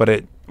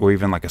 but or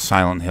even like a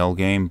Silent Hill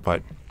game,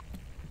 but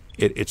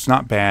it's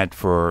not bad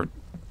for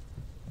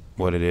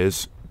what it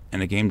is,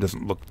 and the game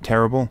doesn't look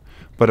terrible,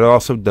 but it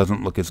also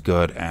doesn't look as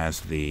good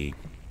as the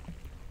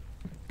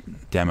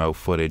demo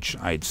footage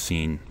I'd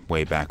seen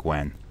way back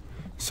when.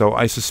 So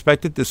I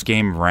suspected this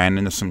game ran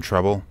into some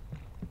trouble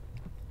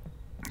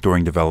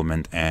during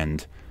development,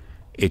 and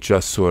it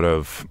just sort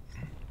of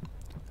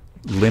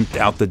limped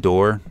out the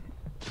door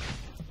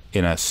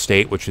in a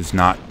state which is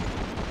not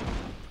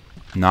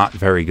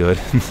very good.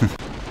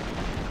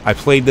 I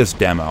played this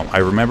demo. I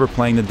remember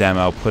playing the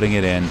demo, putting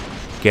it in,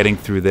 getting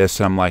through this,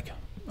 and I'm like,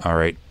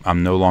 alright,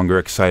 I'm no longer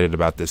excited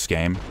about this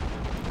game.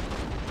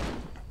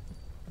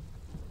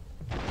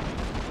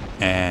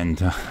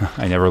 And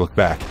I never looked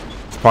back.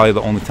 It's probably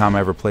the only time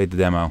I ever played the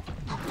demo.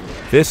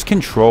 This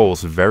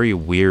controls very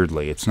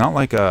weirdly. It's not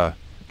like a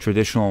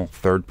traditional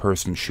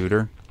third-person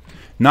shooter.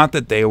 Not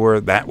that they were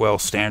that well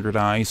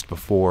standardized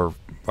before,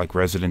 like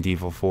Resident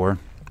Evil 4.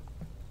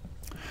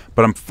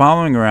 But I'm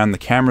following around, the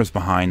camera's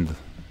behind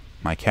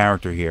my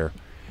character here,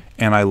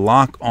 and I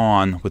lock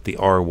on with the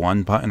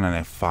R1 button and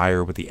I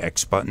fire with the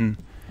X button.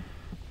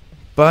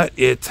 But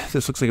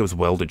this looks like it was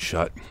welded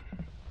shut.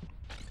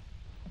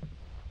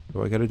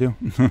 What do I gotta do?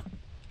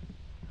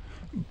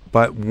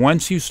 But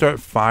once you start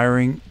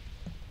firing,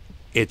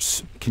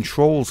 its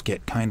controls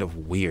get kind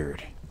of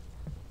weird.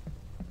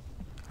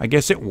 I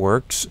guess it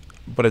works,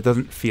 but it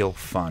doesn't feel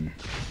fun.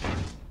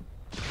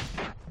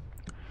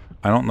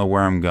 I don't know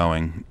where I'm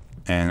going.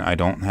 and I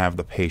don't have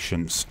the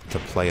patience to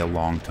play a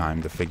long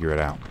time to figure it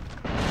out.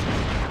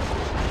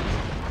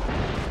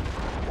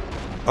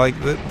 Like,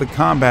 the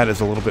combat is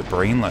a little bit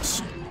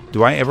brainless.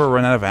 Do I ever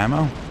run out of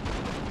ammo?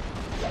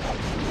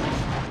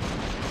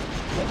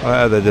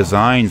 The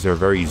designs are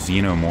very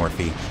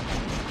xenomorphy.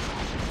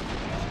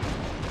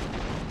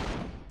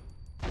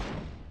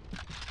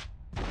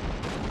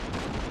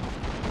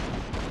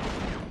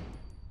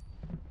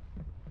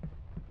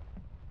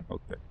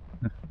 Okay.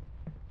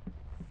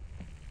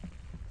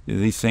 Do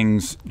these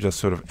things just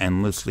sort of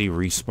endlessly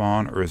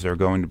respawn, or is there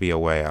going to be a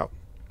way out?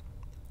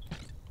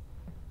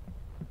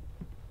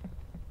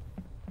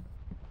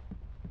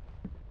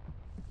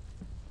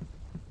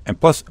 And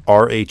plus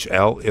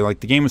RHL, like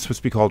the game was supposed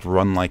to be called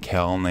Run Like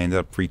Hell, and they ended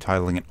up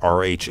retitling it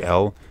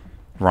RHL,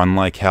 Run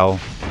Like Hell,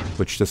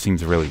 which just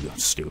seems really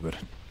stupid.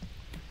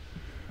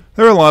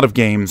 There are a lot of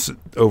games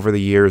over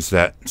the years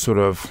that sort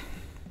of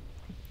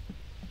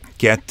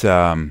get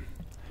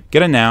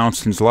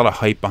announced, and there's a lot of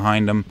hype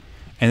behind them,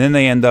 and then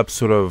they end up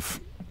sort of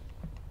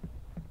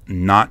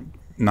not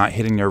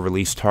hitting their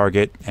release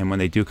target, and when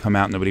they do come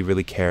out, nobody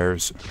really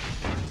cares.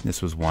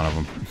 This was one of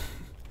them.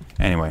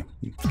 Anyway,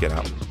 let's get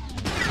out.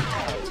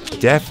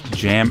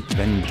 Jam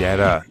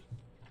Vendetta.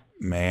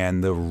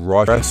 Man, the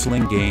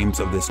wrestling games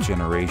of this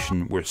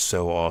generation were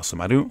so awesome.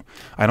 I don't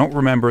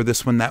remember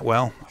this one that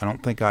well. I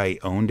don't think I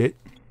owned it.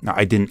 No,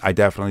 I didn't. I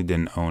definitely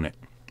didn't own it.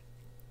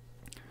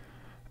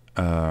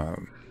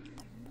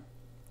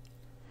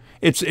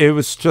 It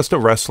was just a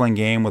wrestling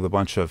game with a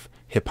bunch of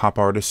hip hop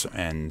artists,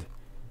 and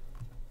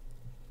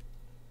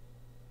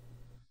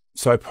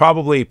so I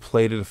probably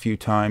played it a few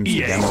times,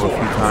 the demo a few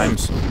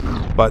times,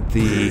 but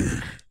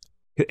the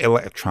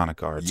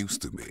Electronic Arts.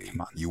 Used to be.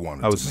 Come on. You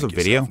wanted Oh, to is this a make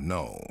video? yourself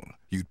known.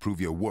 You'd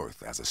prove your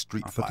worth as a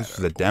street I thought fighter this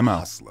was a or demo.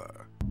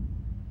 hustler.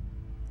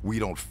 We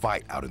don't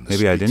fight out in the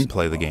Maybe I streets didn't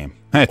play the no more. game.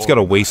 It's got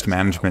a waste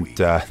Organized management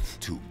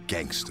two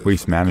gangsters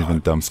waste from the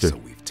management gardens, dumpster. So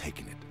we've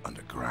taken it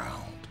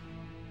underground.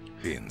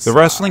 The Inside,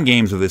 wrestling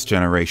games of this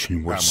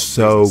generation were I'm a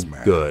so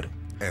businessman, good.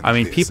 and I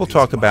mean, this people is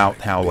talk my about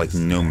how, like,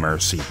 No business.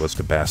 Mercy was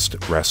the best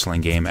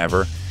wrestling game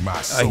ever.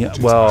 My soldiers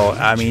Well, are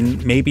I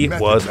mean, maybe it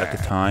Method was at the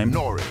Man, time.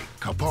 Nori,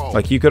 Capone,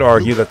 Like, you could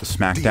argue that the Luke,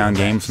 SmackDown DMX.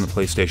 games on the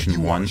PlayStation You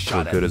 1 want a were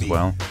shot at good as me,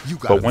 well. you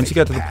gotta But once you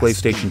make got to the it past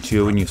PlayStation these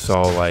 2 and you brothers.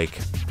 saw, like,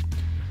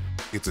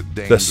 It's a the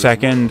dangerous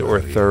second world or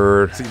out here.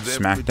 third Seems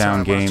every SmackDown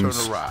time I turn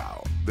games,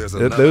 around, there's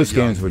those another young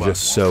games were buck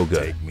just so wants to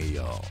good. take me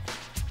on.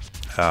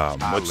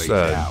 I What's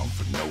lay down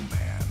for no man.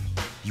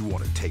 You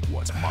want to take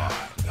what's mine.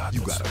 God,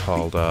 You what's gotta it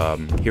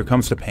called? beat me. Here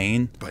Comes the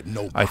Pain, But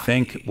nobody I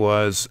think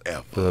was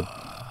ever the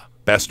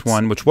best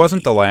one, which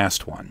wasn't the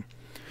last one.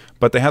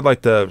 But they had,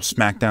 like, the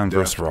SmackDown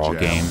vs. Raw Jam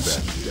games.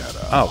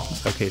 Vendetta.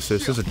 Oh, okay, so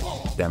this is a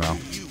demo.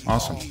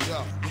 Awesome.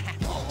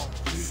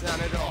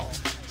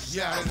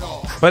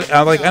 But,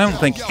 like, I don't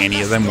think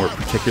any of them were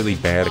particularly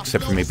bad,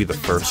 except for maybe the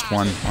first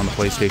one on the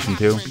PlayStation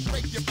 2.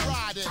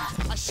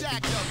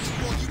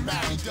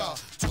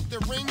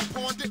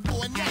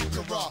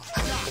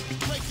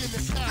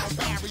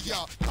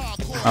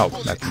 Oh,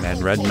 that's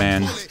Mad Red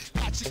Man.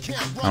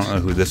 I don't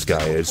know who this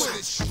guy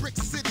is.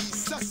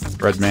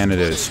 Red Man it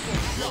is.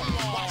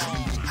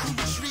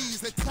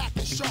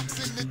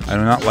 I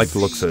do not like the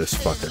looks of this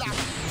fucker,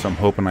 so I'm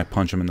hoping I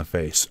punch him in the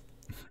face.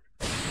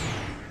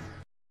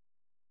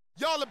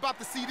 Y'all about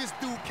to see this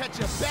dude catch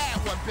a bad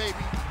one, baby.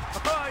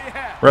 Oh,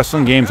 yeah.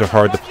 Wrestling games are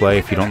hard to play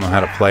if you don't know how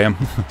to play them.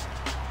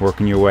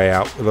 Working your way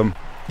out with them.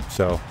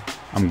 So,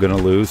 I'm gonna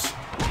lose.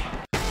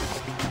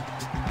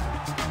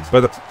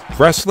 But the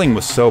wrestling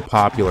was so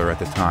popular at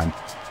the time.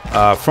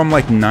 From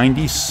like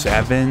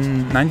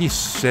 97,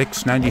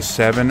 96,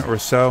 97 or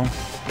so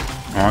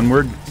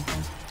onward,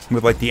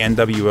 with like the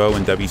NWO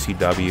and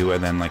WCW,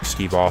 and then like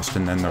Steve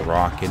Austin, then The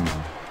Rock and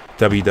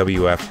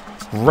WWF,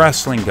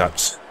 wrestling got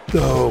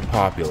so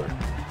popular.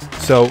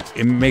 So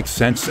it makes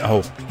sense.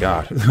 Oh my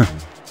God,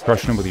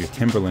 crushing them with your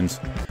Timberlands.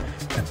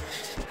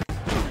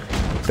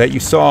 That you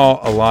saw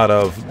a lot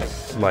of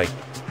like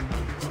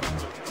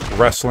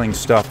wrestling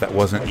stuff that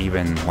wasn't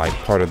even like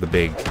part of the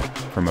big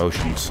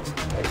promotions.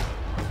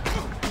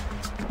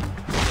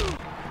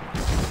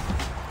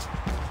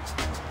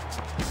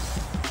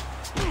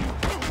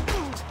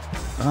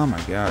 Oh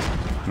my God,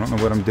 I don't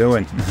know what I'm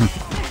doing.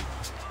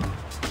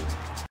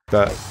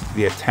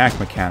 The attack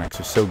mechanics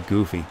are so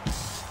goofy.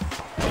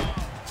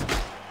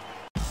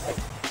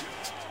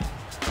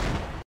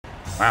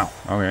 Wow,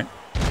 alright.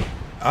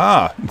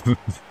 Ah!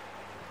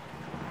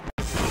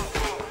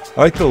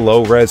 I like the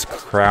low-res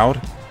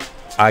crowd.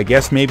 I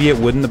guess maybe it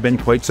wouldn't have been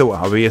quite so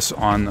obvious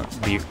on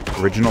the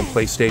original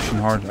PlayStation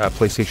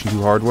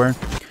 2 hardware,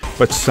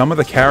 but some of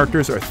the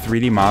characters are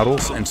 3D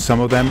models, and some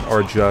of them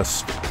are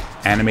just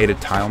animated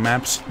tile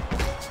maps.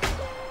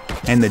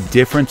 And the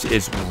difference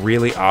is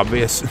really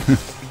obvious.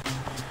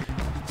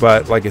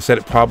 But like I said,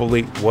 it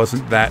probably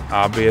wasn't that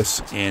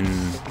obvious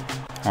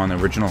on the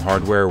original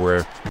hardware,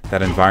 where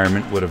that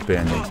environment would have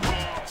been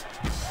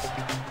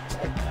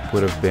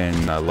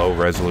low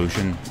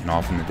resolution and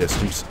off in the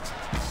distance.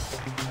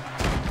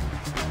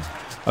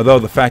 Although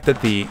the fact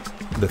that the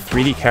the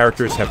 3D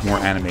characters have more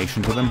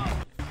animation to them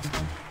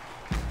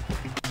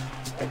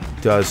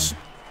does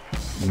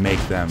make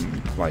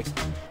them, like,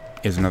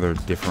 is another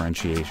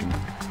differentiation.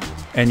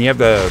 And you have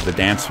the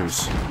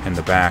dancers in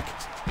the back.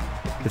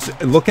 It's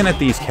looking at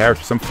these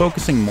characters, I'm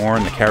focusing more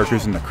on the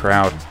characters in the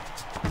crowd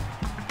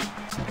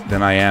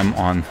than I am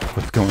on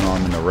what's going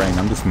on in the ring.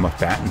 I'm just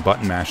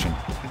button mashing.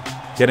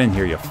 Get in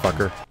here, you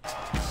fucker.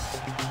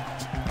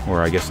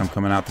 Or I guess I'm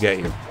coming out to get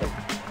you.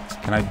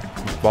 Can I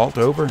vault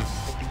over?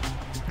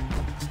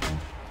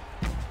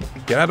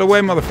 Get out of the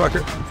way,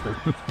 motherfucker.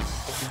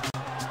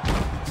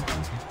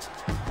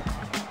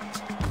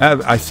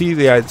 I see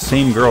the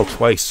same girl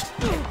twice.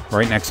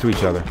 Right next to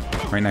each other.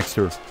 Right next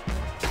to her.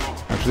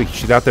 Actually,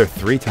 she's out there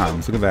 3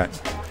 times. Look at that.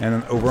 And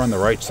then over on the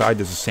right side,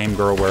 there's the same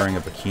girl wearing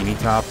a bikini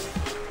top.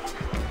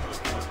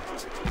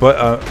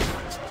 But,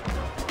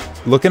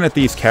 looking at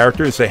these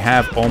characters, they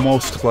have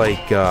almost like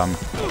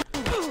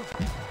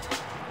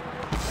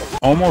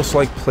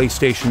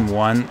PlayStation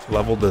 1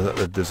 level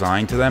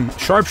design to them.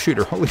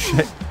 Sharpshooter, holy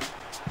shit.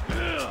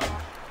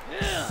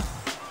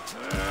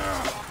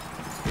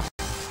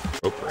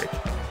 Oh, break.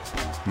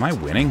 Am I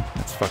winning?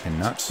 That's fucking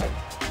nuts.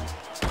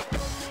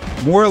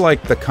 More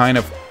like the kind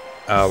of,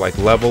 like,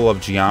 level of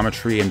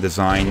geometry and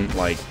design,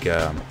 like,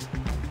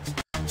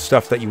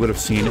 stuff that you would have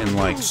seen in,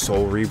 like,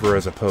 Soul Reaver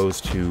as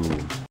opposed to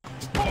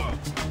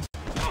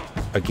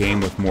a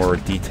game with more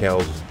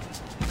detailed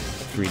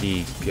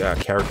 3D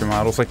character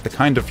models. Like the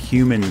kind of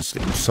humans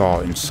that you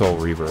saw in Soul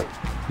Reaver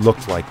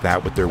looked like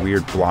that with their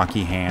weird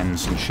blocky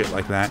hands and shit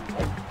like that.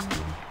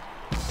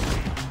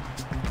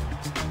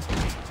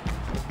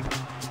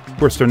 Of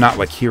course, they're not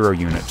like hero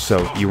units,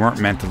 so you weren't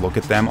meant to look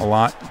at them a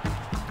lot.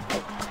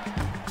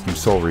 In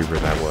Soul Reaver,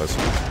 that was.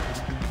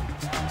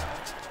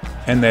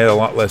 And they had a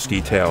lot less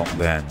detail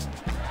than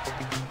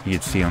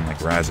you'd see on like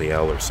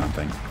Raziel or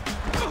something.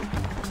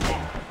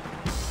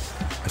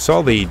 I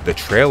saw the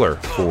trailer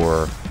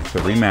for the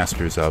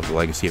remasters of the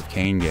Legacy of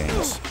Kain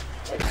games,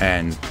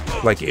 and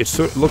like it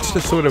looks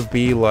to sort of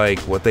be like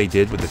what they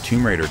did with the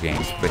Tomb Raider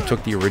games. They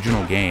took the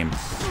original game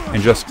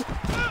and just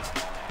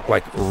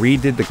like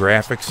redid the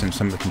graphics and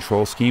some of the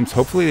control schemes.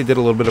 Hopefully they did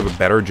a little bit of a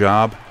better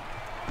job.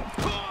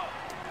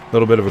 A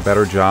little bit of a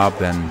better job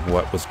than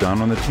what was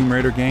done on the Tomb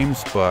Raider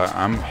games, but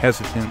I'm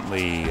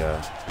hesitantly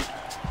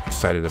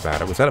excited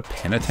about it. Was that a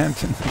pin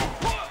attempt?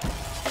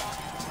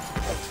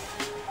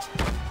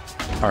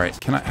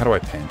 Alright, how do I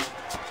pin?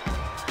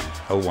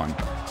 01.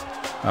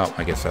 Oh,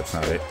 I guess that's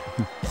not it.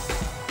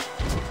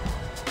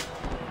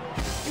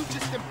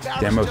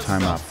 Demo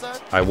time up.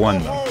 I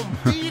won though.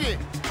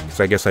 Because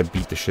I guess I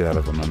beat the shit out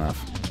of them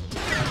enough.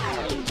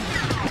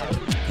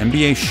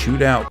 NBA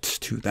Shootout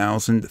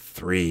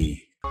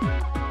 2003.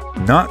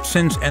 Not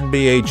since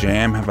NBA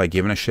Jam have I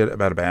given a shit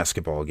about a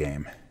basketball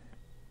game.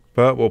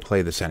 But we'll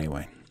play this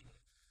anyway.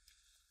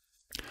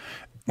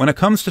 When it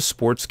comes to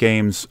sports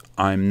games,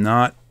 I'm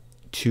not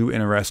too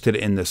interested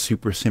in the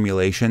super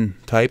simulation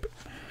type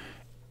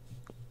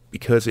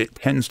because it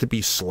tends to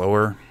be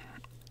slower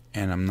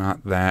and I'm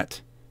not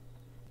that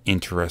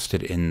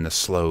interested in the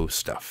slow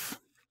stuff.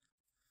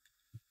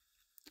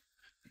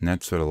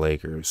 Nets for the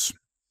Lakers.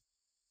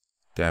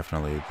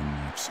 Definitely the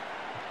Nets.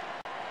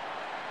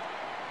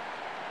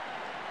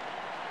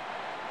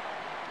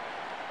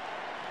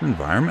 The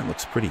environment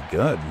looks pretty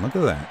good. Look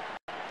at that.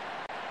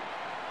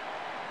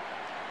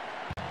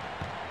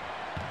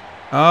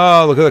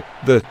 Oh, look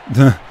at look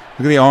at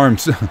the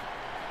arms.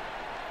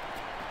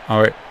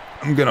 All right,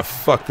 I'm gonna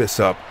fuck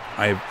this up.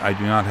 I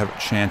do not have a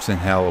chance in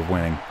hell of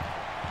winning.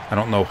 I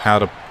don't know how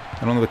to.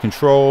 I don't know the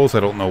controls. I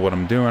don't know what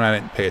I'm doing. I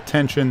didn't pay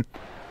attention.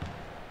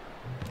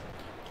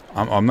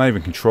 I'm not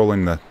even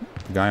controlling the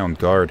guy on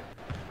guard.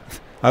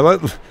 I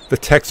let the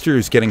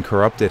textures getting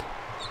corrupted.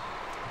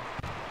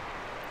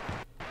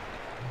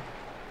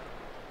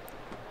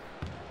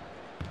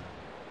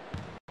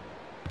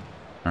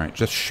 All right,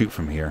 just shoot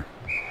from here.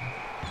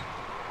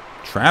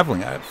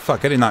 Traveling?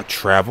 Fuck, I did not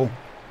travel.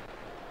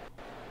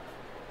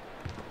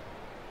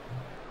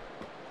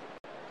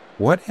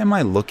 What am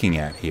I looking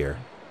at here?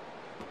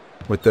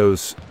 With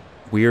those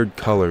weird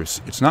colors.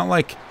 It's not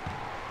like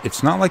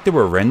there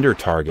were render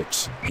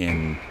targets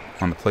on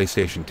the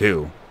PlayStation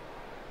 2.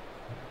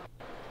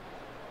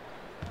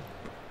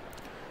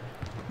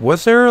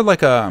 Was there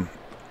like a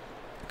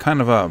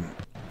kind of a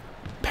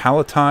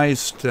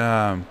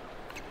palletized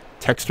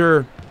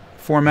texture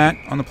format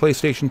on the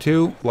PlayStation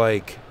 2?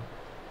 Like,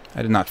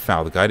 I did not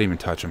foul the guy. I didn't even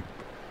touch him.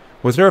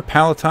 Was there a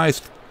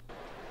palletized...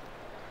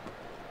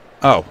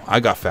 Oh, I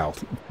got fouled.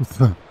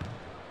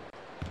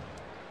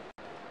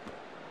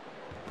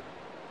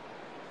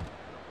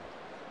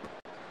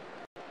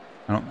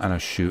 I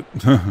don't shoot.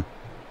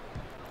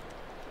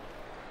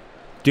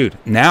 Dude,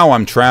 now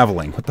I'm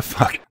traveling. What the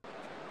fuck?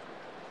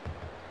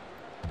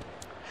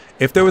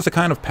 If there was a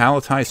kind of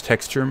palletized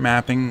texture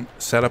mapping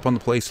set up on the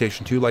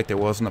PlayStation 2 like there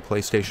was on the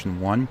PlayStation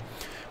 1,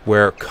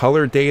 where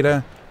color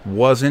data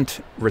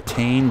wasn't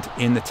retained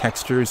in the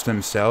textures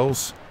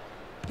themselves,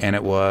 and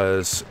it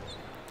was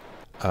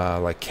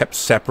like kept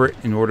separate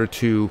in order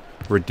to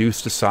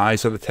reduce the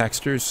size of the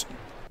textures,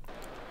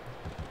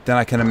 then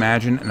I can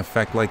imagine an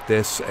effect like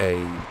this,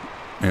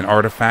 an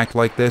artifact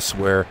like this,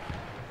 where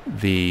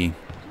the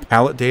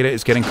palette data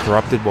is getting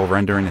corrupted while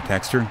rendering the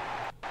texture.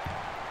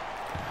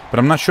 But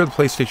I'm not sure the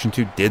PlayStation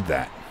 2 did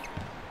that.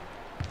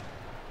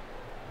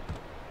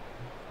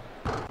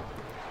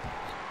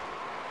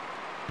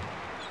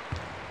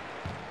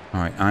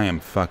 Alright, I am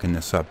fucking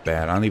this up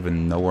bad. I don't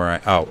even know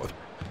where oh,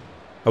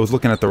 I was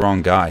looking at the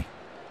wrong guy.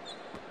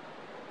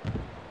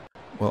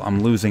 Well,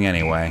 I'm losing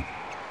anyway.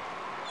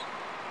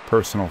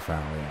 Personal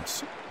foul,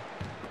 yes.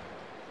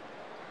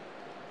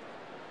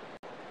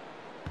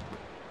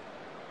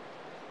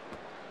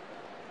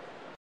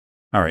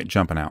 Alright,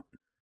 jumping out.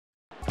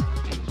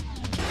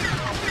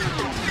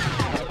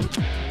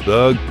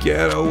 The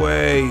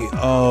Getaway!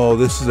 Oh,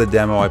 this is a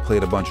demo I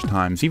played a bunch of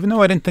times. Even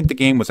though I didn't think the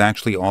game was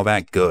actually all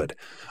that good,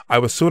 I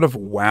was sort of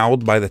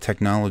wowed by the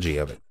technology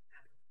of it.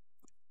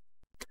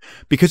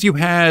 Because you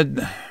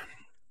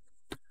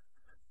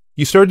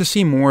started to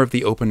see more of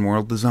the open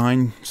world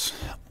designs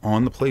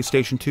on the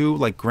PlayStation 2,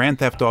 like Grand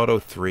Theft Auto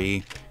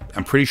 3.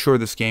 I'm pretty sure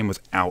this game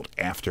was out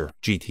after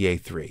GTA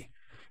 3.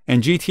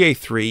 And GTA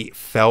 3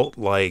 felt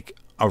like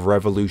a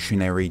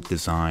revolutionary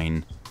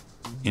design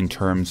in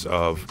terms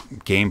of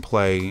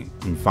gameplay,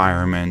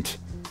 environment,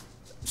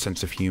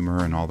 sense of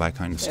humor, and all that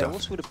kind of stuff.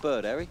 What's with a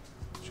bird, Harry?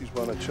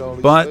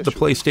 But the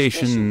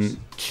PlayStation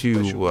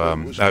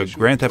 2,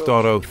 Grand Theft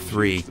Auto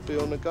 3,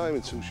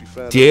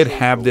 did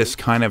have this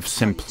kind of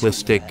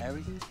simplistic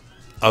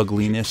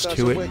ugliness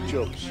to it.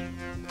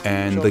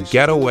 And the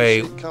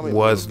Getaway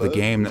was the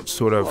game that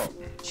sort of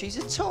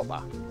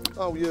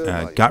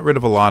got rid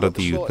of a lot of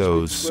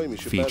those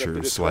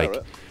features. Like,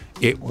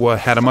 it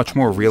had a much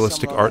more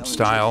realistic art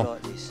style,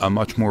 a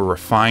much more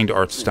refined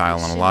art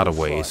style in a lot of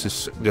ways.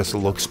 This just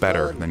looks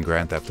better than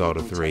Grand Theft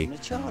Auto 3.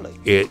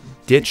 It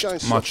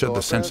ditched much of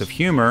the sense of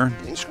humor,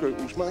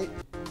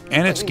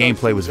 and its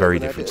gameplay was very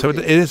different. So it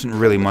isn't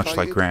really much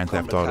like Grand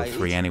Theft Auto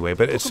 3 anyway,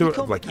 but it's sort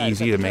of like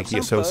easy to make the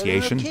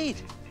association.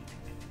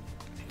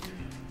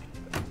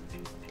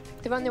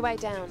 They're on their way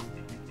down.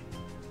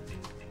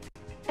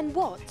 And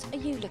what are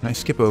you looking at? Can I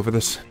skip over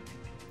this?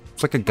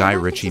 It's like a Guy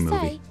Ritchie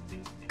movie.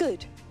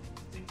 Good.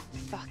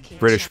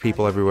 British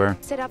people everywhere.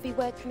 Said I'd be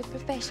working with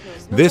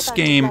professionals. This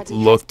game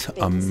looked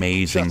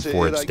amazing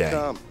for its day,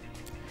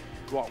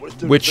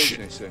 which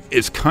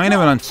is kind of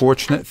an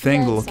unfortunate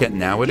thing to look at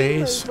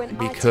nowadays,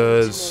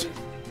 because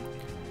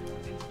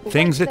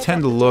things that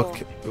tend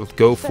to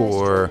go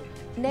for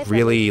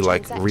really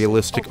like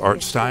realistic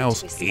art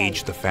styles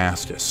age the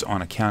fastest,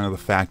 on account of the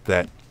fact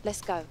that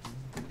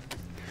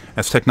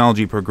as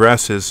technology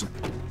progresses,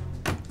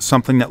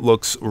 something that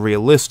looks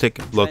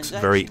realistic looks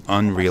very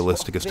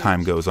unrealistic as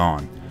time goes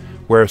on.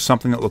 Whereas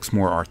something that looks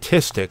more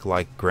artistic,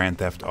 like Grand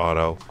Theft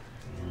Auto,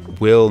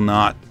 will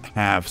not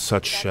have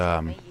such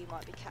a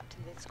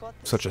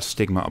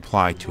stigma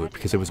applied to it,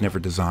 because it was never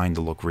designed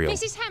to look real.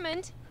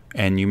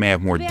 And you may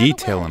have more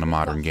detail in a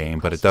modern game,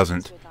 but it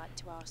doesn't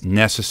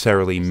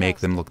necessarily make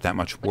them look that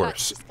much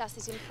worse.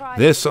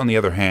 This, on the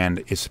other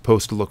hand, is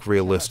supposed to look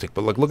realistic,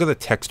 but look at the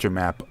texture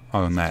map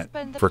on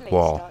that brick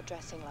wall.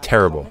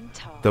 Terrible.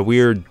 The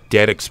weird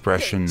dead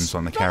expressions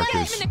on the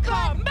characters'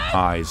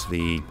 eyes,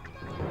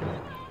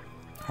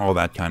 all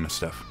that kind of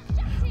stuff.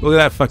 Look at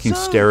that fucking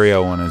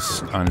stereo on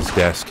his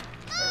desk.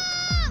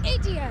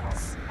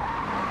 Idiots!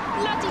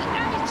 Bloody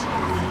amateurs!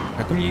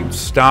 How come you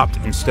stopped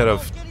instead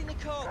of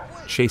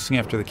chasing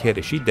after the kid?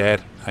 Is she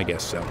dead? I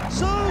guess so.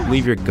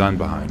 Leave your gun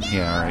behind.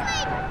 Yeah, alright.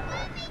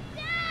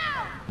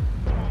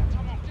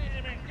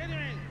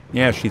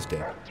 Yeah, she's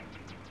dead.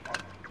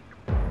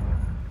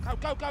 Go,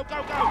 go, go,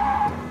 go,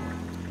 go!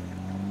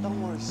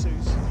 Don't worry,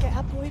 Suze. Get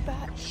her boy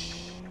back.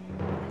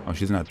 Oh,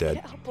 she's not dead.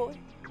 Get her boy.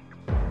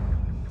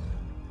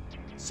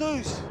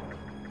 Suze!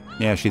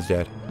 Yeah, she's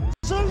dead.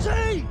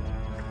 Susie!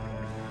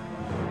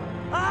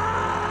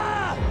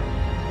 Ah!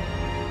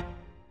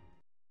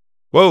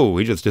 Whoa,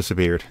 he just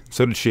disappeared.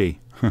 So did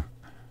she.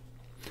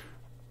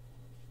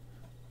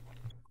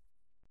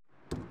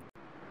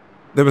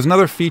 There was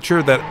another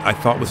feature that I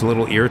thought was a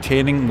little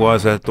irritating,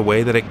 was that the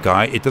way that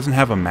it doesn't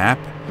have a map.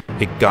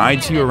 It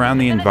guides you around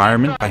the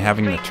environment by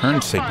having the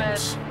turn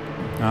signals.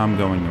 I'm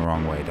going the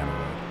wrong way down the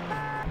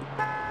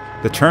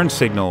road. The turn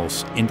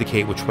signals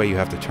indicate which way you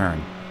have to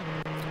turn,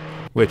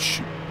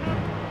 which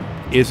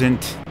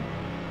isn't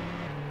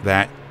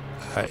that...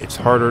 it's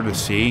harder to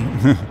see.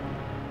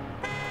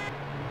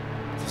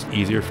 It's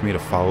easier for me to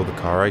follow the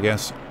car, I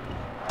guess.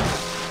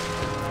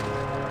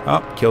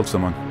 Oh, killed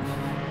someone.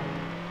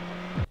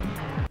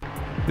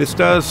 This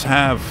does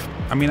have...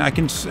 I mean, I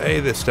can say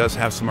this does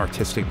have some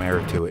artistic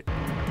merit to it.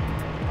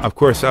 Of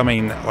course, I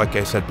mean, like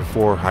I said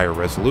before, higher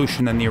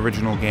resolution than the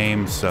original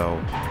game,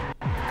 so...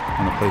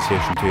 on the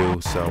PlayStation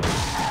 2, so...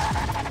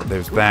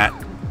 there's that.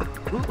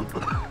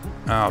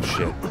 Oh,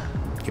 shit.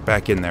 Get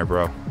back in there,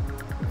 bro.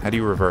 How do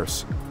you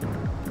reverse?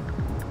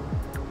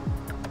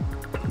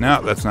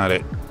 No, that's not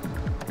it.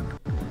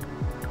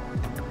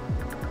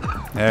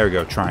 There we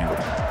go, triangle.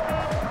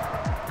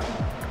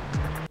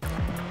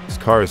 This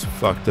car is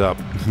fucked up.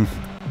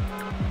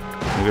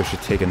 Maybe I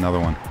should take another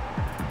one.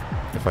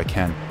 If I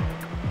can.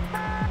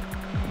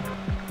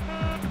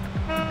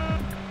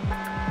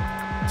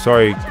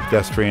 Sorry,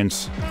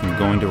 pedestrians. I'm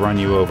going to run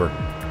you over.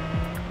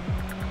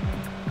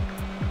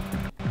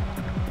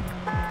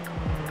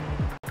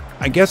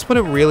 I guess what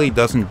it really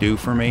doesn't do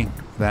for me,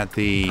 that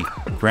the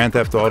Grand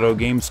Theft Auto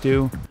games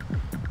do,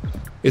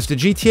 is the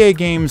GTA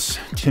games,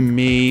 to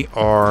me,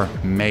 are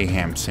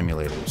mayhem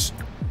simulators.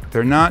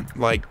 They're not,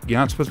 like, you're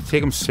not supposed to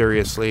take them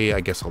seriously.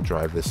 I guess I'll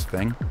drive this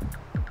thing.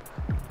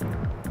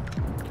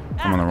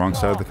 I'm on the wrong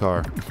side of the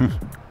car.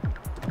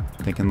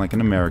 Thinking like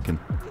an American.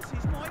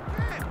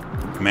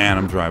 Man,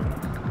 I'm driving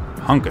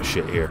a hunk of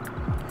shit here.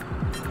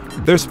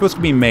 They're supposed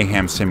to be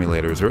mayhem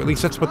simulators, or at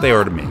least that's what they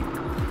are to me.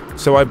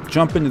 So I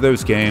jump into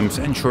those games,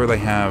 and sure, they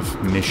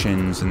have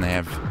missions, and they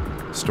have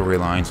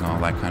storylines and all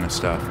that kind of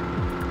stuff.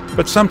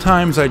 But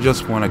sometimes I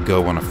just want to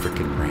go on a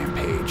freaking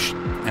rampage.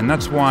 And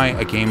that's why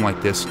a game like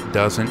this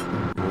doesn't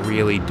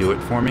really do it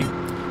for me.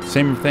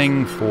 Same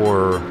thing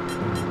for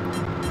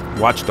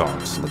Watch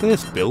Dogs. Look at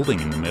this building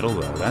in the middle,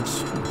 though.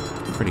 That's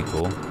pretty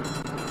cool.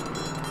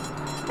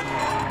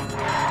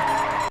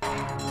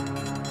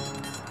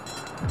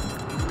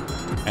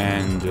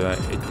 And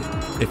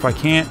if I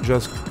can't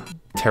just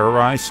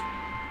terrorize...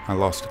 I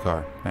lost the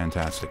car.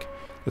 Fantastic.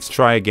 Let's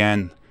try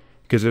again,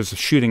 because there's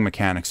shooting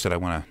mechanics that I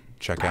want to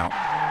check out.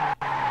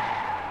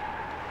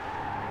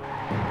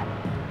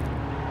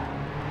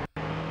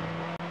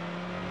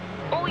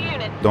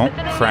 Don't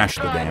crash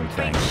the damn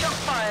thing.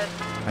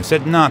 I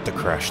said not to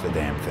crash the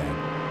damn thing.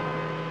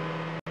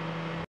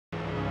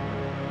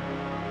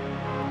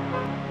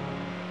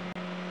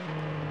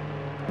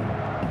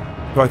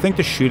 So I think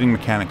the shooting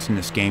mechanics in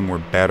this game were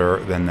better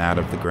than that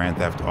of the Grand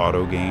Theft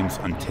Auto games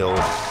until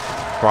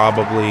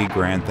probably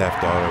Grand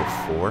Theft Auto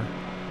 4.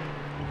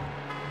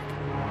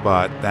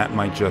 But that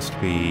might just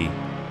be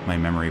my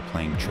memory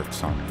playing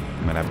tricks on me.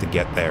 I might have to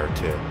get there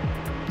to...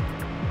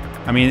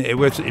 I mean, it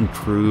was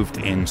improved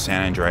in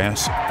San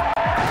Andreas.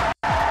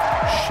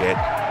 Shit.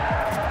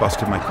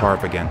 Busted my car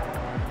up again.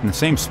 In the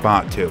same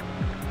spot, too.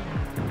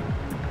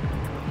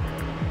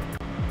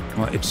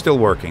 Well, it's still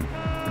working.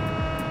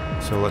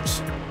 So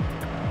let's...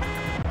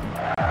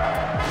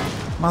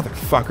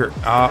 Motherfucker.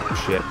 Oh,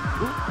 shit.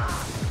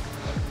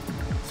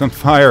 It's on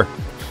fire.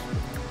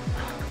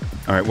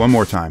 Alright, one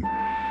more time.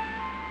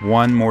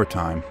 One more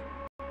time.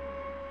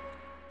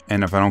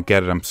 And if I don't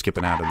get it, I'm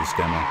skipping out of this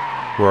demo.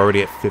 We're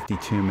already at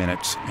 52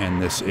 minutes,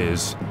 and this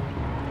is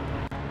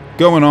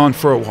going on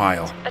for a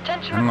while. I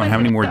don't know how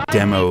many more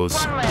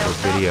demos or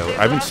video.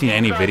 I haven't seen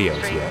any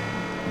videos yet.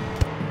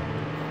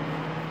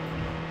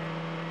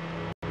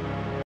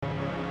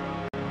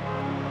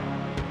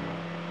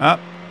 Ah,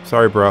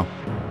 sorry, bro.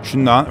 Should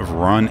not have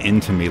run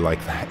into me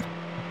like that.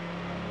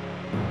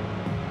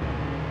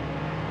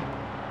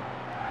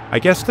 I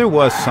guess there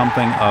was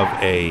something of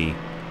a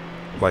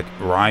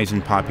rise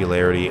in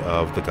popularity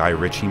of the Guy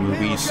Ritchie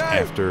movies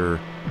after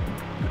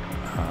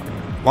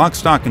Lock,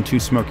 Stock, and Two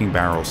Smoking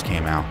Barrels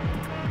came out.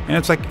 And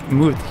it's like,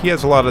 he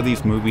has a lot of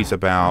these movies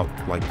about,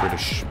 like,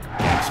 British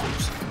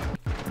gangsters.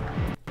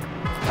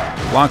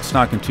 Lock,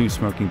 Stock, and Two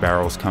Smoking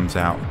Barrels comes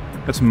out.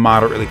 That's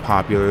moderately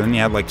popular. Then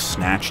you had, like,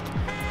 Snatched,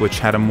 which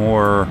had a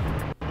more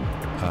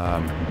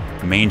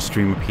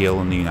mainstream appeal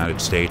in the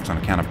United States on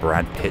account of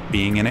Brad Pitt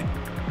being in it.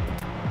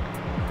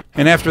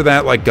 And after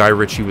that, like, Guy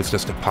Ritchie was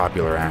just a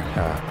popular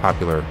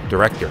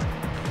director.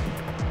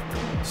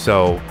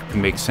 So it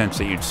makes sense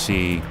that you'd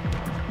see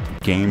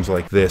games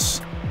like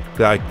this.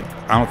 I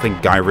don't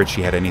think Guy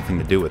Ritchie had anything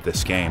to do with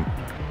this game,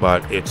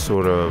 but it's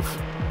sort of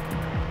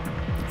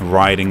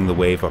riding the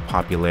wave of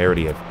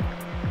popularity of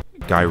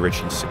Guy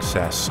Ritchie's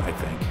success, I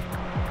think.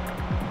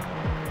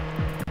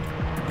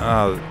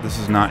 This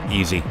is not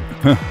easy.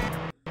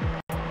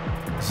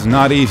 This is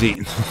not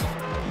easy.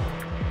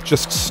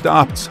 Just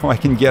stop so I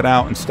can get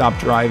out and stop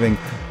driving.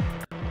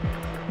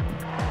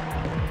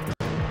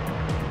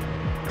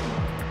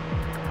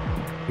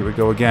 Here we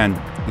go again.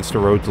 At least the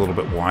road's a little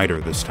bit wider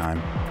this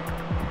time.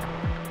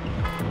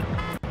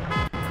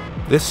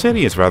 This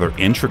city is rather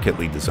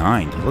intricately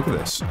designed. Look at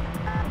this.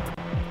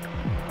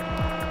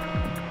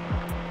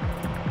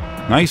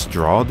 Nice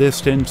draw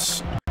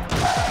distance.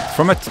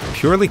 From a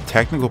purely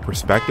technical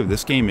perspective,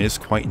 this game is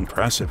quite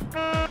impressive.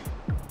 I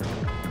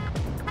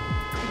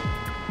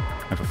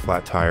have a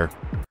flat tire.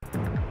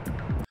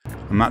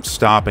 I'm not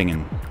stopping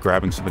and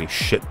grabbing somebody's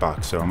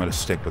shitbox, so I'm going to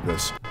stick with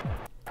this.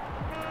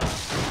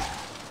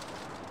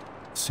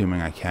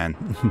 Assuming I can.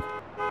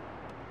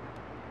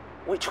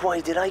 Which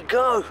way did I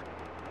go?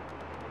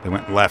 They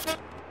went left.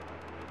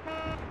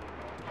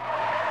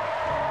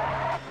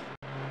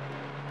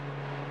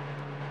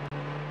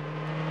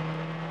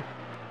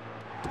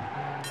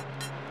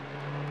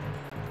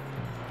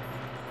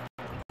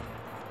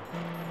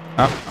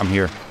 Oh, I'm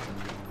here.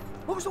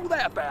 What was all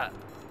that about?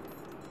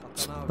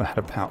 What's that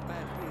about?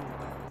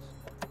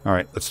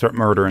 Alright, let's start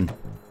murdering.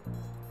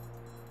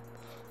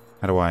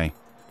 How do I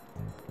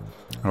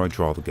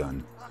draw the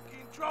gun?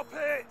 Drop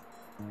it!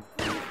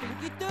 What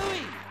are you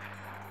doing?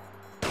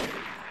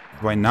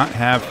 Do I not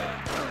have...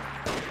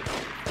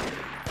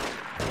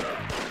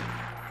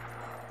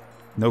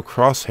 no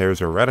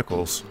crosshairs or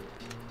reticles?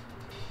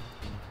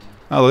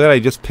 Oh, look at that, I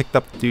just picked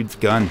up the dude's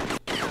gun.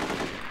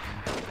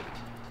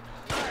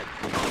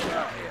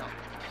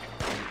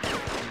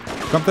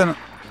 Something...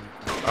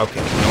 Okay,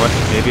 you know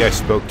what? Maybe I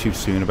spoke too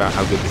soon about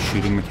how good the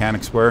shooting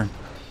mechanics were.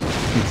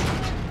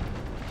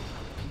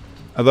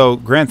 Although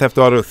Grand Theft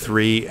Auto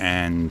 3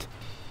 and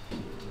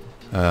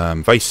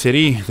Vice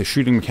City, the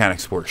shooting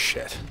mechanics were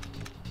shit.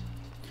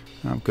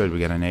 Oh, good, we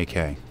got an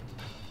AK.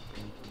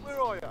 Where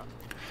are you?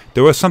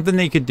 There was something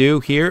they could do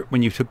here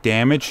when you took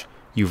damage.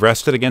 You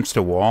rested against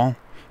a wall.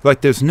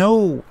 Like, there's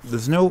no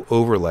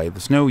overlay.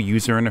 There's no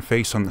user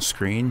interface on the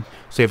screen.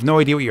 So you have no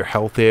idea what your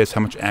health is,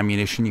 how much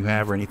ammunition you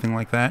have, or anything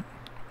like that.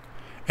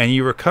 And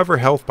you recover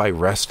health by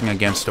resting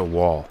against a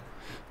wall.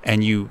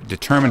 And you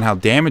determine how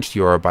damaged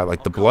you are by,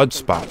 like, the blood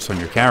spots on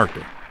your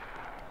character.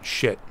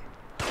 Shit.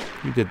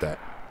 Who did that?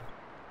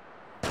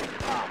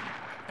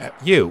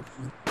 You.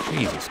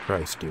 Jesus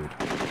Christ, dude.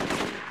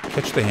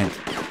 Catch the hint.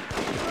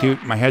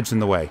 Dude, my head's in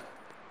the way.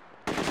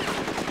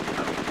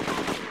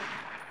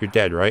 You're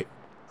dead, right?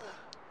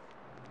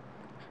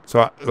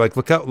 So, like,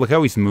 look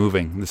how he's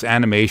moving. This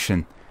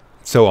animation,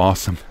 it's so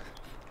awesome.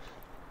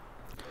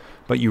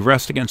 But you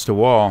rest against a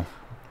wall,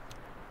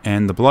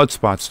 and the blood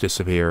spots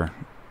disappear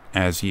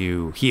as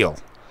you heal.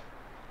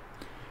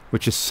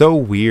 Which is so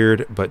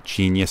weird, but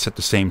genius at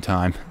the same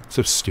time.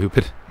 So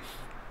stupid.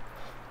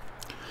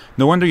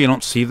 No wonder you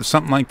don't see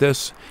something like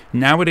this.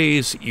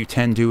 Nowadays, you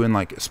tend to,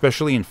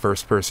 especially in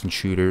first-person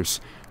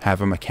shooters, have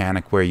a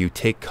mechanic where you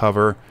take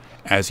cover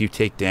as you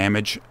take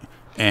damage.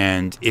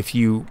 And if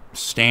you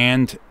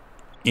stand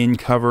in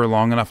cover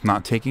long enough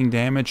not taking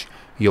damage,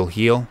 you'll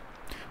heal.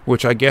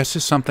 Which I guess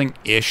is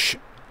something-ish,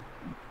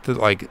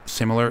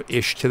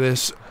 similar-ish to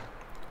this.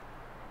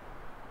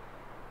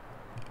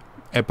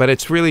 But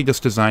it's really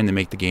just designed to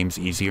make the games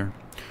easier,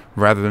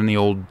 rather than the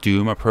old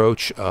Doom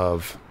approach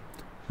of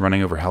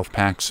running over health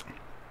packs.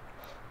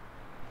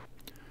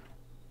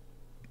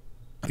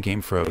 The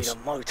game froze.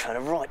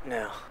 Right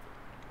now.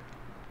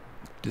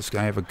 Does this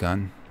guy have a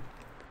gun?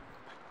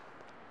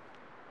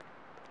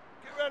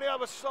 Get around the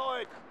other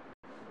side.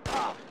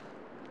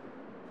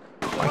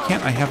 Why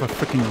can't I have a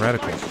freaking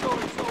reticle? Make sure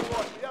it's all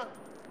right, yeah?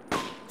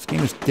 This game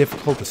is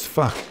difficult as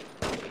fuck.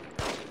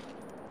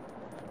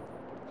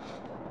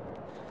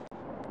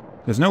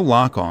 There's no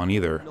lock on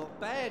either. Not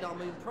bad,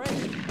 I'm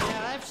impressed. Now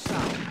have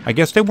some. I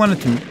guess they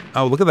wanted to...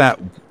 Oh, look at that.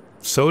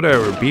 Soda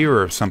or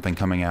beer or something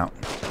coming out.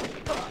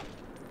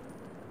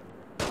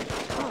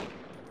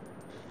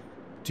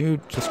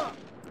 Dude, just...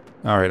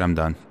 Alright, I'm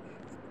done.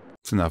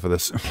 It's enough of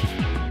this.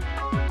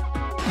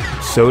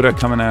 Soda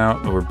coming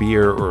out, or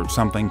beer, or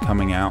something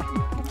coming out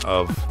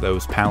of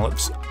those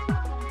pallets.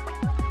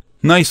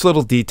 Nice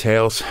little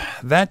details.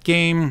 That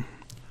game,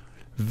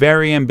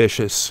 very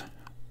ambitious.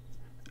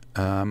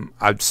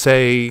 I'd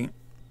say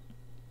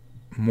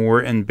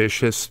more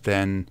ambitious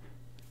than...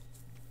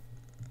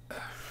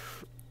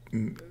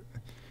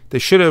 They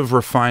should have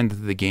refined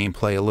the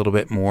gameplay a little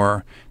bit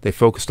more. They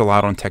focused a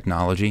lot on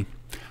technology.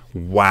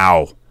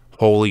 Wow.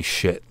 Holy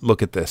shit.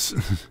 Look at this.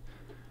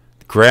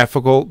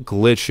 Graphical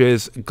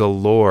glitches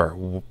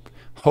galore.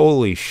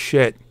 Holy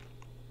shit.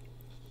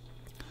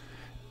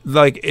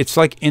 It's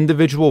like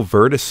individual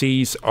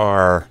vertices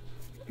are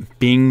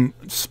being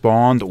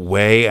spawned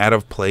way out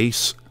of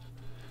place.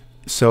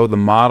 So the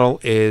model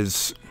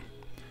is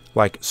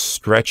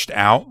stretched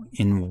out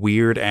in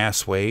weird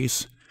ass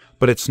ways.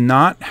 But it's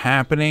not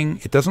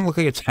happening. It doesn't look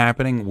like it's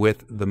happening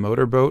with the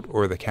motorboat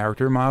or the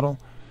character model.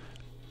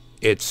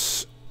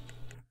 It's...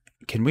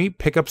 Can we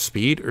pick up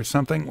speed or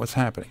something? What's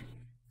happening?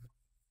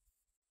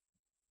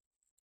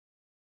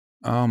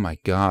 Oh my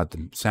god, the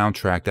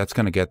soundtrack. That's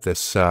going to get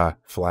this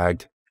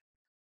flagged.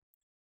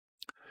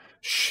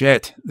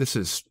 Shit, this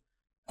is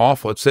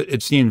awful.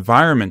 It's the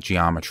environment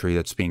geometry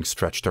that's being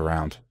stretched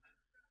around.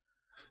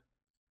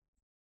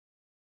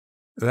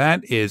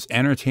 That is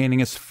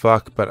entertaining as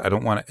fuck, but I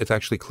don't want it. It's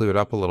actually cleared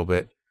up a little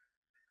bit.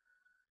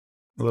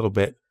 A little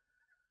bit.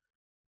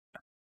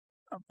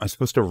 Am I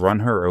supposed to run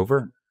her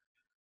over?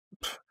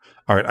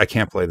 Alright, I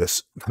can't play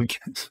this.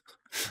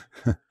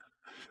 007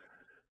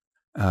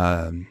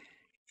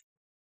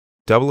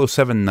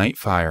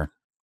 Nightfire.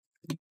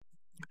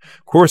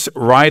 Of course,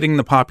 riding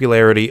the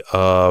popularity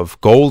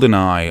of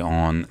GoldenEye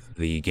on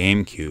the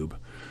GameCube.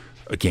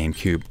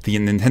 The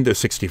Nintendo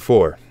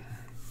 64.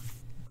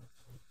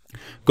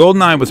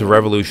 GoldenEye was a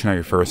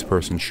revolutionary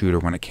first-person shooter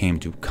when it came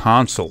to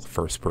console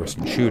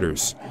first-person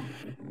shooters.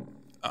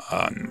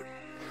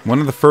 One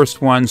of the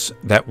first ones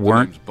that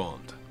weren't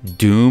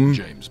Doom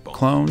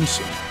clones,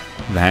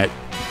 that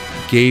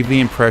gave the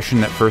impression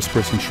that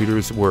first-person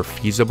shooters were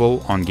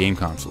feasible on game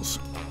consoles.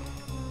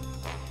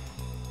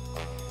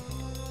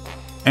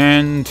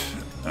 And,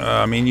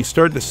 I mean, you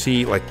started to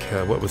see,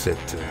 what was it?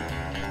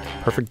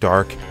 Perfect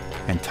Dark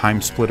and Time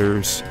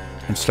Splitters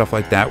and stuff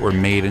like that were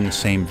made in the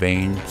same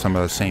vein, some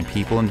of the same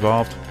people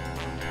involved.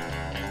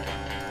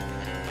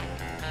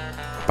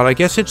 But I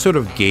guess it sort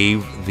of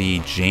gave the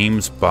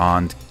James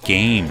Bond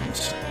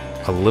games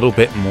a little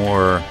bit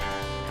more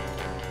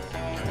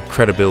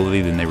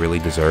credibility than they really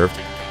deserved.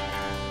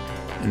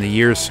 In the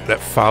years that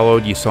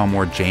followed, you saw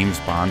more James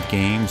Bond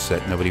games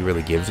that nobody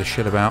really gives a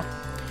shit about.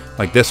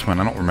 Like this one,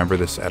 I don't remember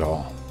this at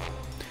all.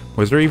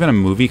 Was there even a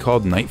movie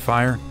called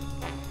Nightfire?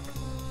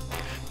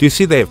 Do you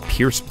see they have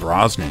Pierce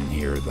Brosnan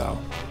here, though?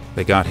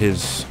 They got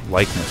his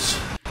likeness,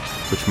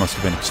 which must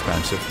have been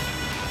expensive.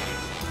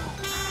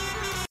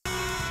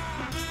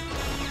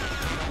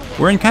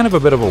 We're in kind of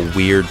a bit of a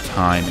weird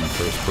time in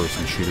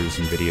first-person shooters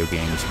and video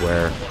games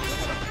where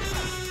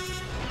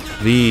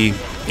the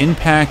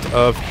impact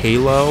of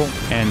Halo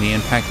and the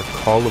impact of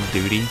Call of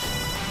Duty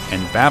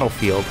and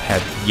Battlefield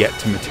had yet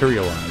to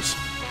materialize.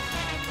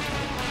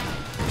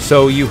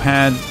 So you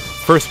had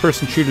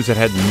first-person shooters that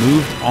had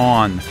moved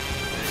on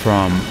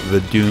from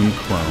the Doom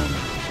clone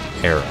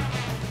era.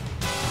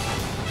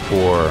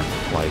 Or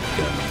like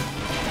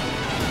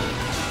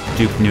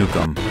Duke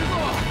Nukem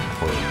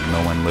or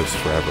No One Lives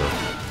Forever.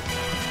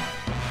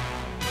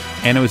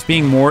 And it was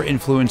being more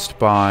influenced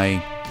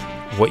by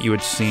what you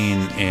had seen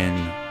in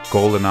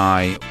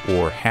GoldenEye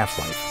or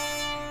Half-Life.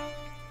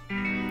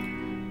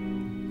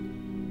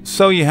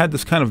 So you had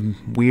this kind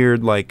of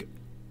weird, like,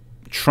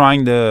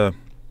 trying to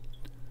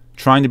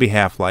be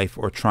Half-Life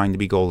or trying to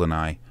be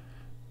GoldenEye.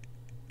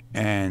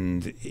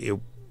 And,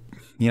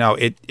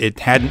 it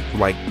hadn't,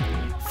 like,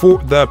 for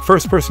the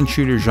first-person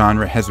shooter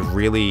genre has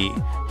really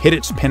hit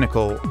its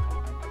pinnacle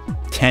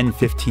 10,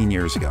 15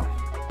 years ago.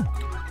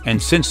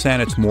 And since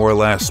then, it's more or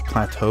less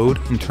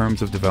plateaued in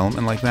terms of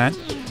development like that.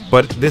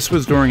 But this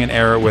was during an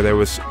era where there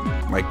was,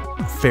 like,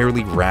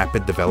 fairly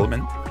rapid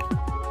development.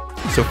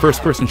 So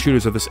first-person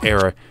shooters of this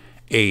era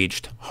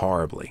aged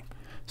horribly.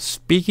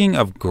 Speaking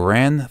of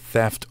Grand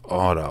Theft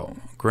Auto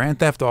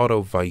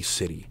Vice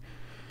City.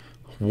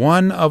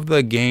 One of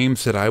the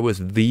games that I was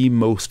the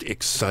most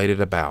excited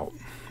about.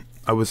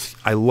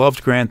 I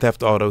loved Grand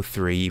Theft Auto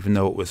 3, even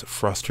though it was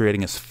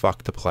frustrating as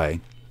fuck to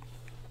play.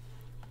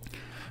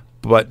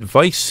 But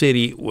Vice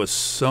City was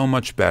so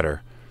much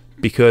better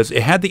because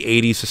it had the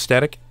 80s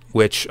aesthetic,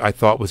 which I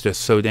thought was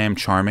just so damn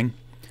charming.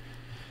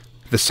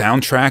 The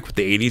soundtrack with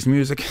the 80s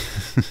music,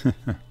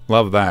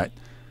 love that.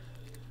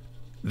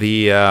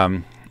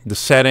 The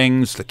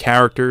settings, the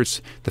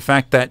characters, the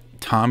fact that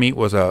Tommy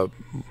was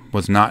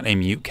not a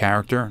mute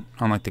character,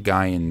 unlike the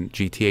guy in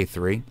GTA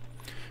 3, who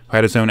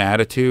had his own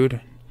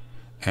attitude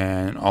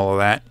and all of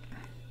that.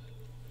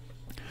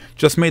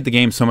 Just made the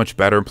game so much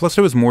better. Plus,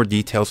 there was more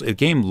details. The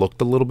game looked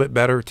a little bit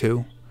better,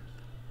 too.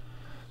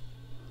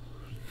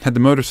 Had the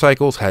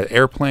motorcycles, had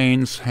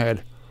airplanes,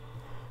 had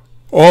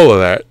all of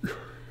that.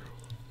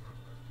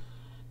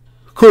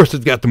 Of course,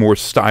 it's got the more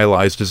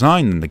stylized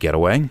design than the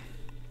Getaway.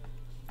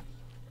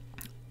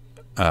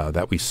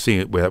 That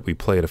we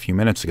played a few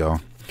minutes ago.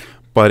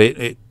 But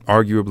it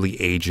arguably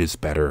ages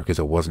better because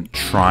it wasn't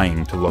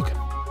trying to look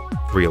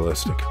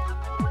realistic.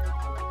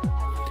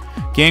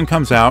 Game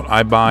comes out,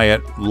 I buy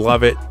it,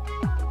 love it.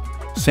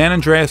 San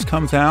Andreas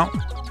comes out,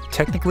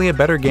 technically a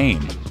better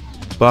game,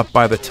 but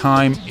by the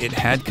time it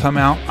had come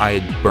out, I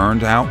had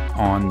burned out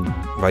on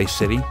Vice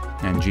City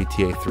and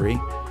GTA 3,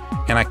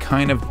 and I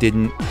kind of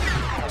didn't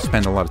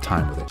spend a lot of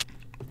time with it.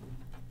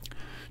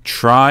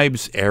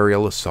 Tribes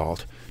Aerial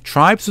Assault.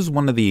 Tribes is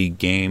one of the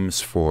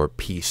games for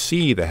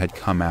PC that had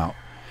come out.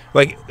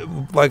 Like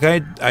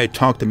I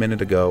talked a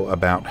minute ago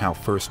about how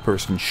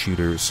first-person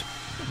shooters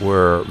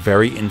were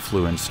very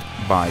influenced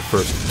by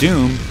first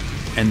Doom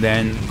and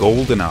then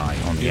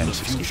GoldenEye on the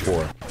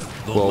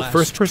N64. Well,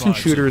 first-person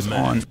shooters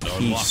on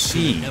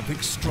PC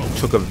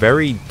took a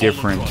very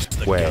different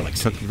way,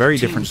 took a very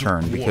different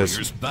turn,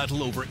 because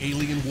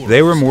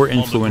they were more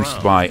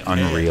influenced by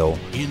Unreal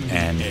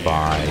and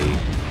by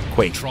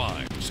Quake.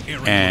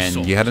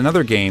 And you had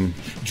another game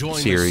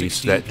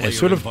series that has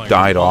sort of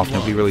died off,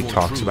 nobody really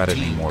talks about it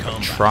anymore,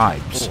 but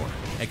Tribes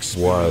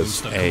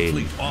was a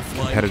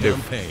competitive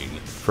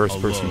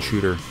first-person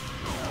shooter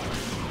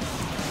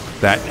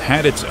that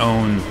had its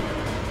own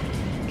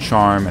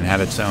charm and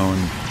had its own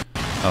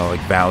like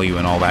value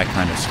and all that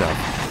kind of stuff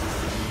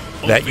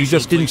that you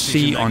just didn't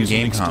see on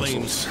game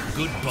consoles.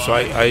 So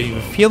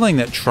I'm feeling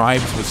that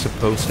Tribes was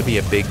supposed to be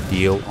a big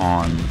deal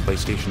on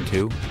PlayStation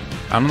 2.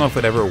 I don't know if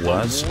it ever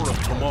was,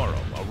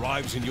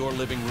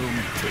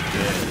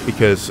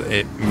 because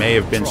it may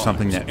have been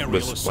something that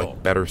was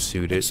like better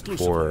suited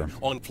for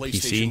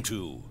PC.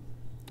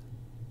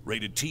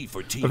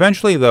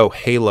 Eventually, though,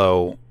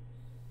 Halo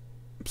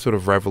sort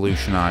of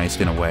revolutionized,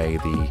 in a way,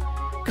 the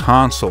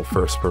console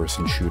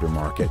first-person shooter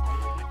market,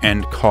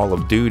 and Call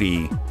of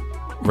Duty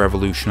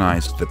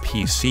revolutionized the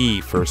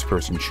PC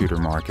first-person shooter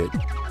market,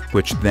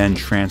 which then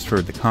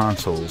transferred to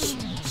consoles.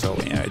 So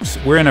yeah,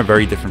 we're in a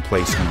very different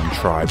place than when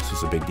Tribes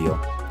was a big deal.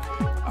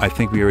 I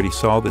think we already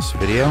saw this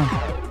video.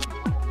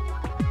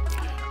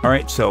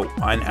 Alright, so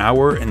an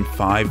hour and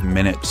 5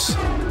 minutes,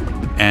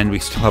 and we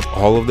still have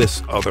all of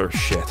this other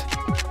shit,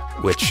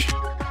 which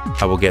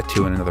I will get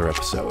to in another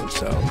episode.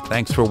 So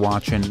thanks for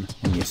watching.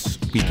 When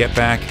we get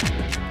back,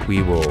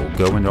 we will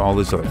go into all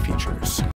these other features.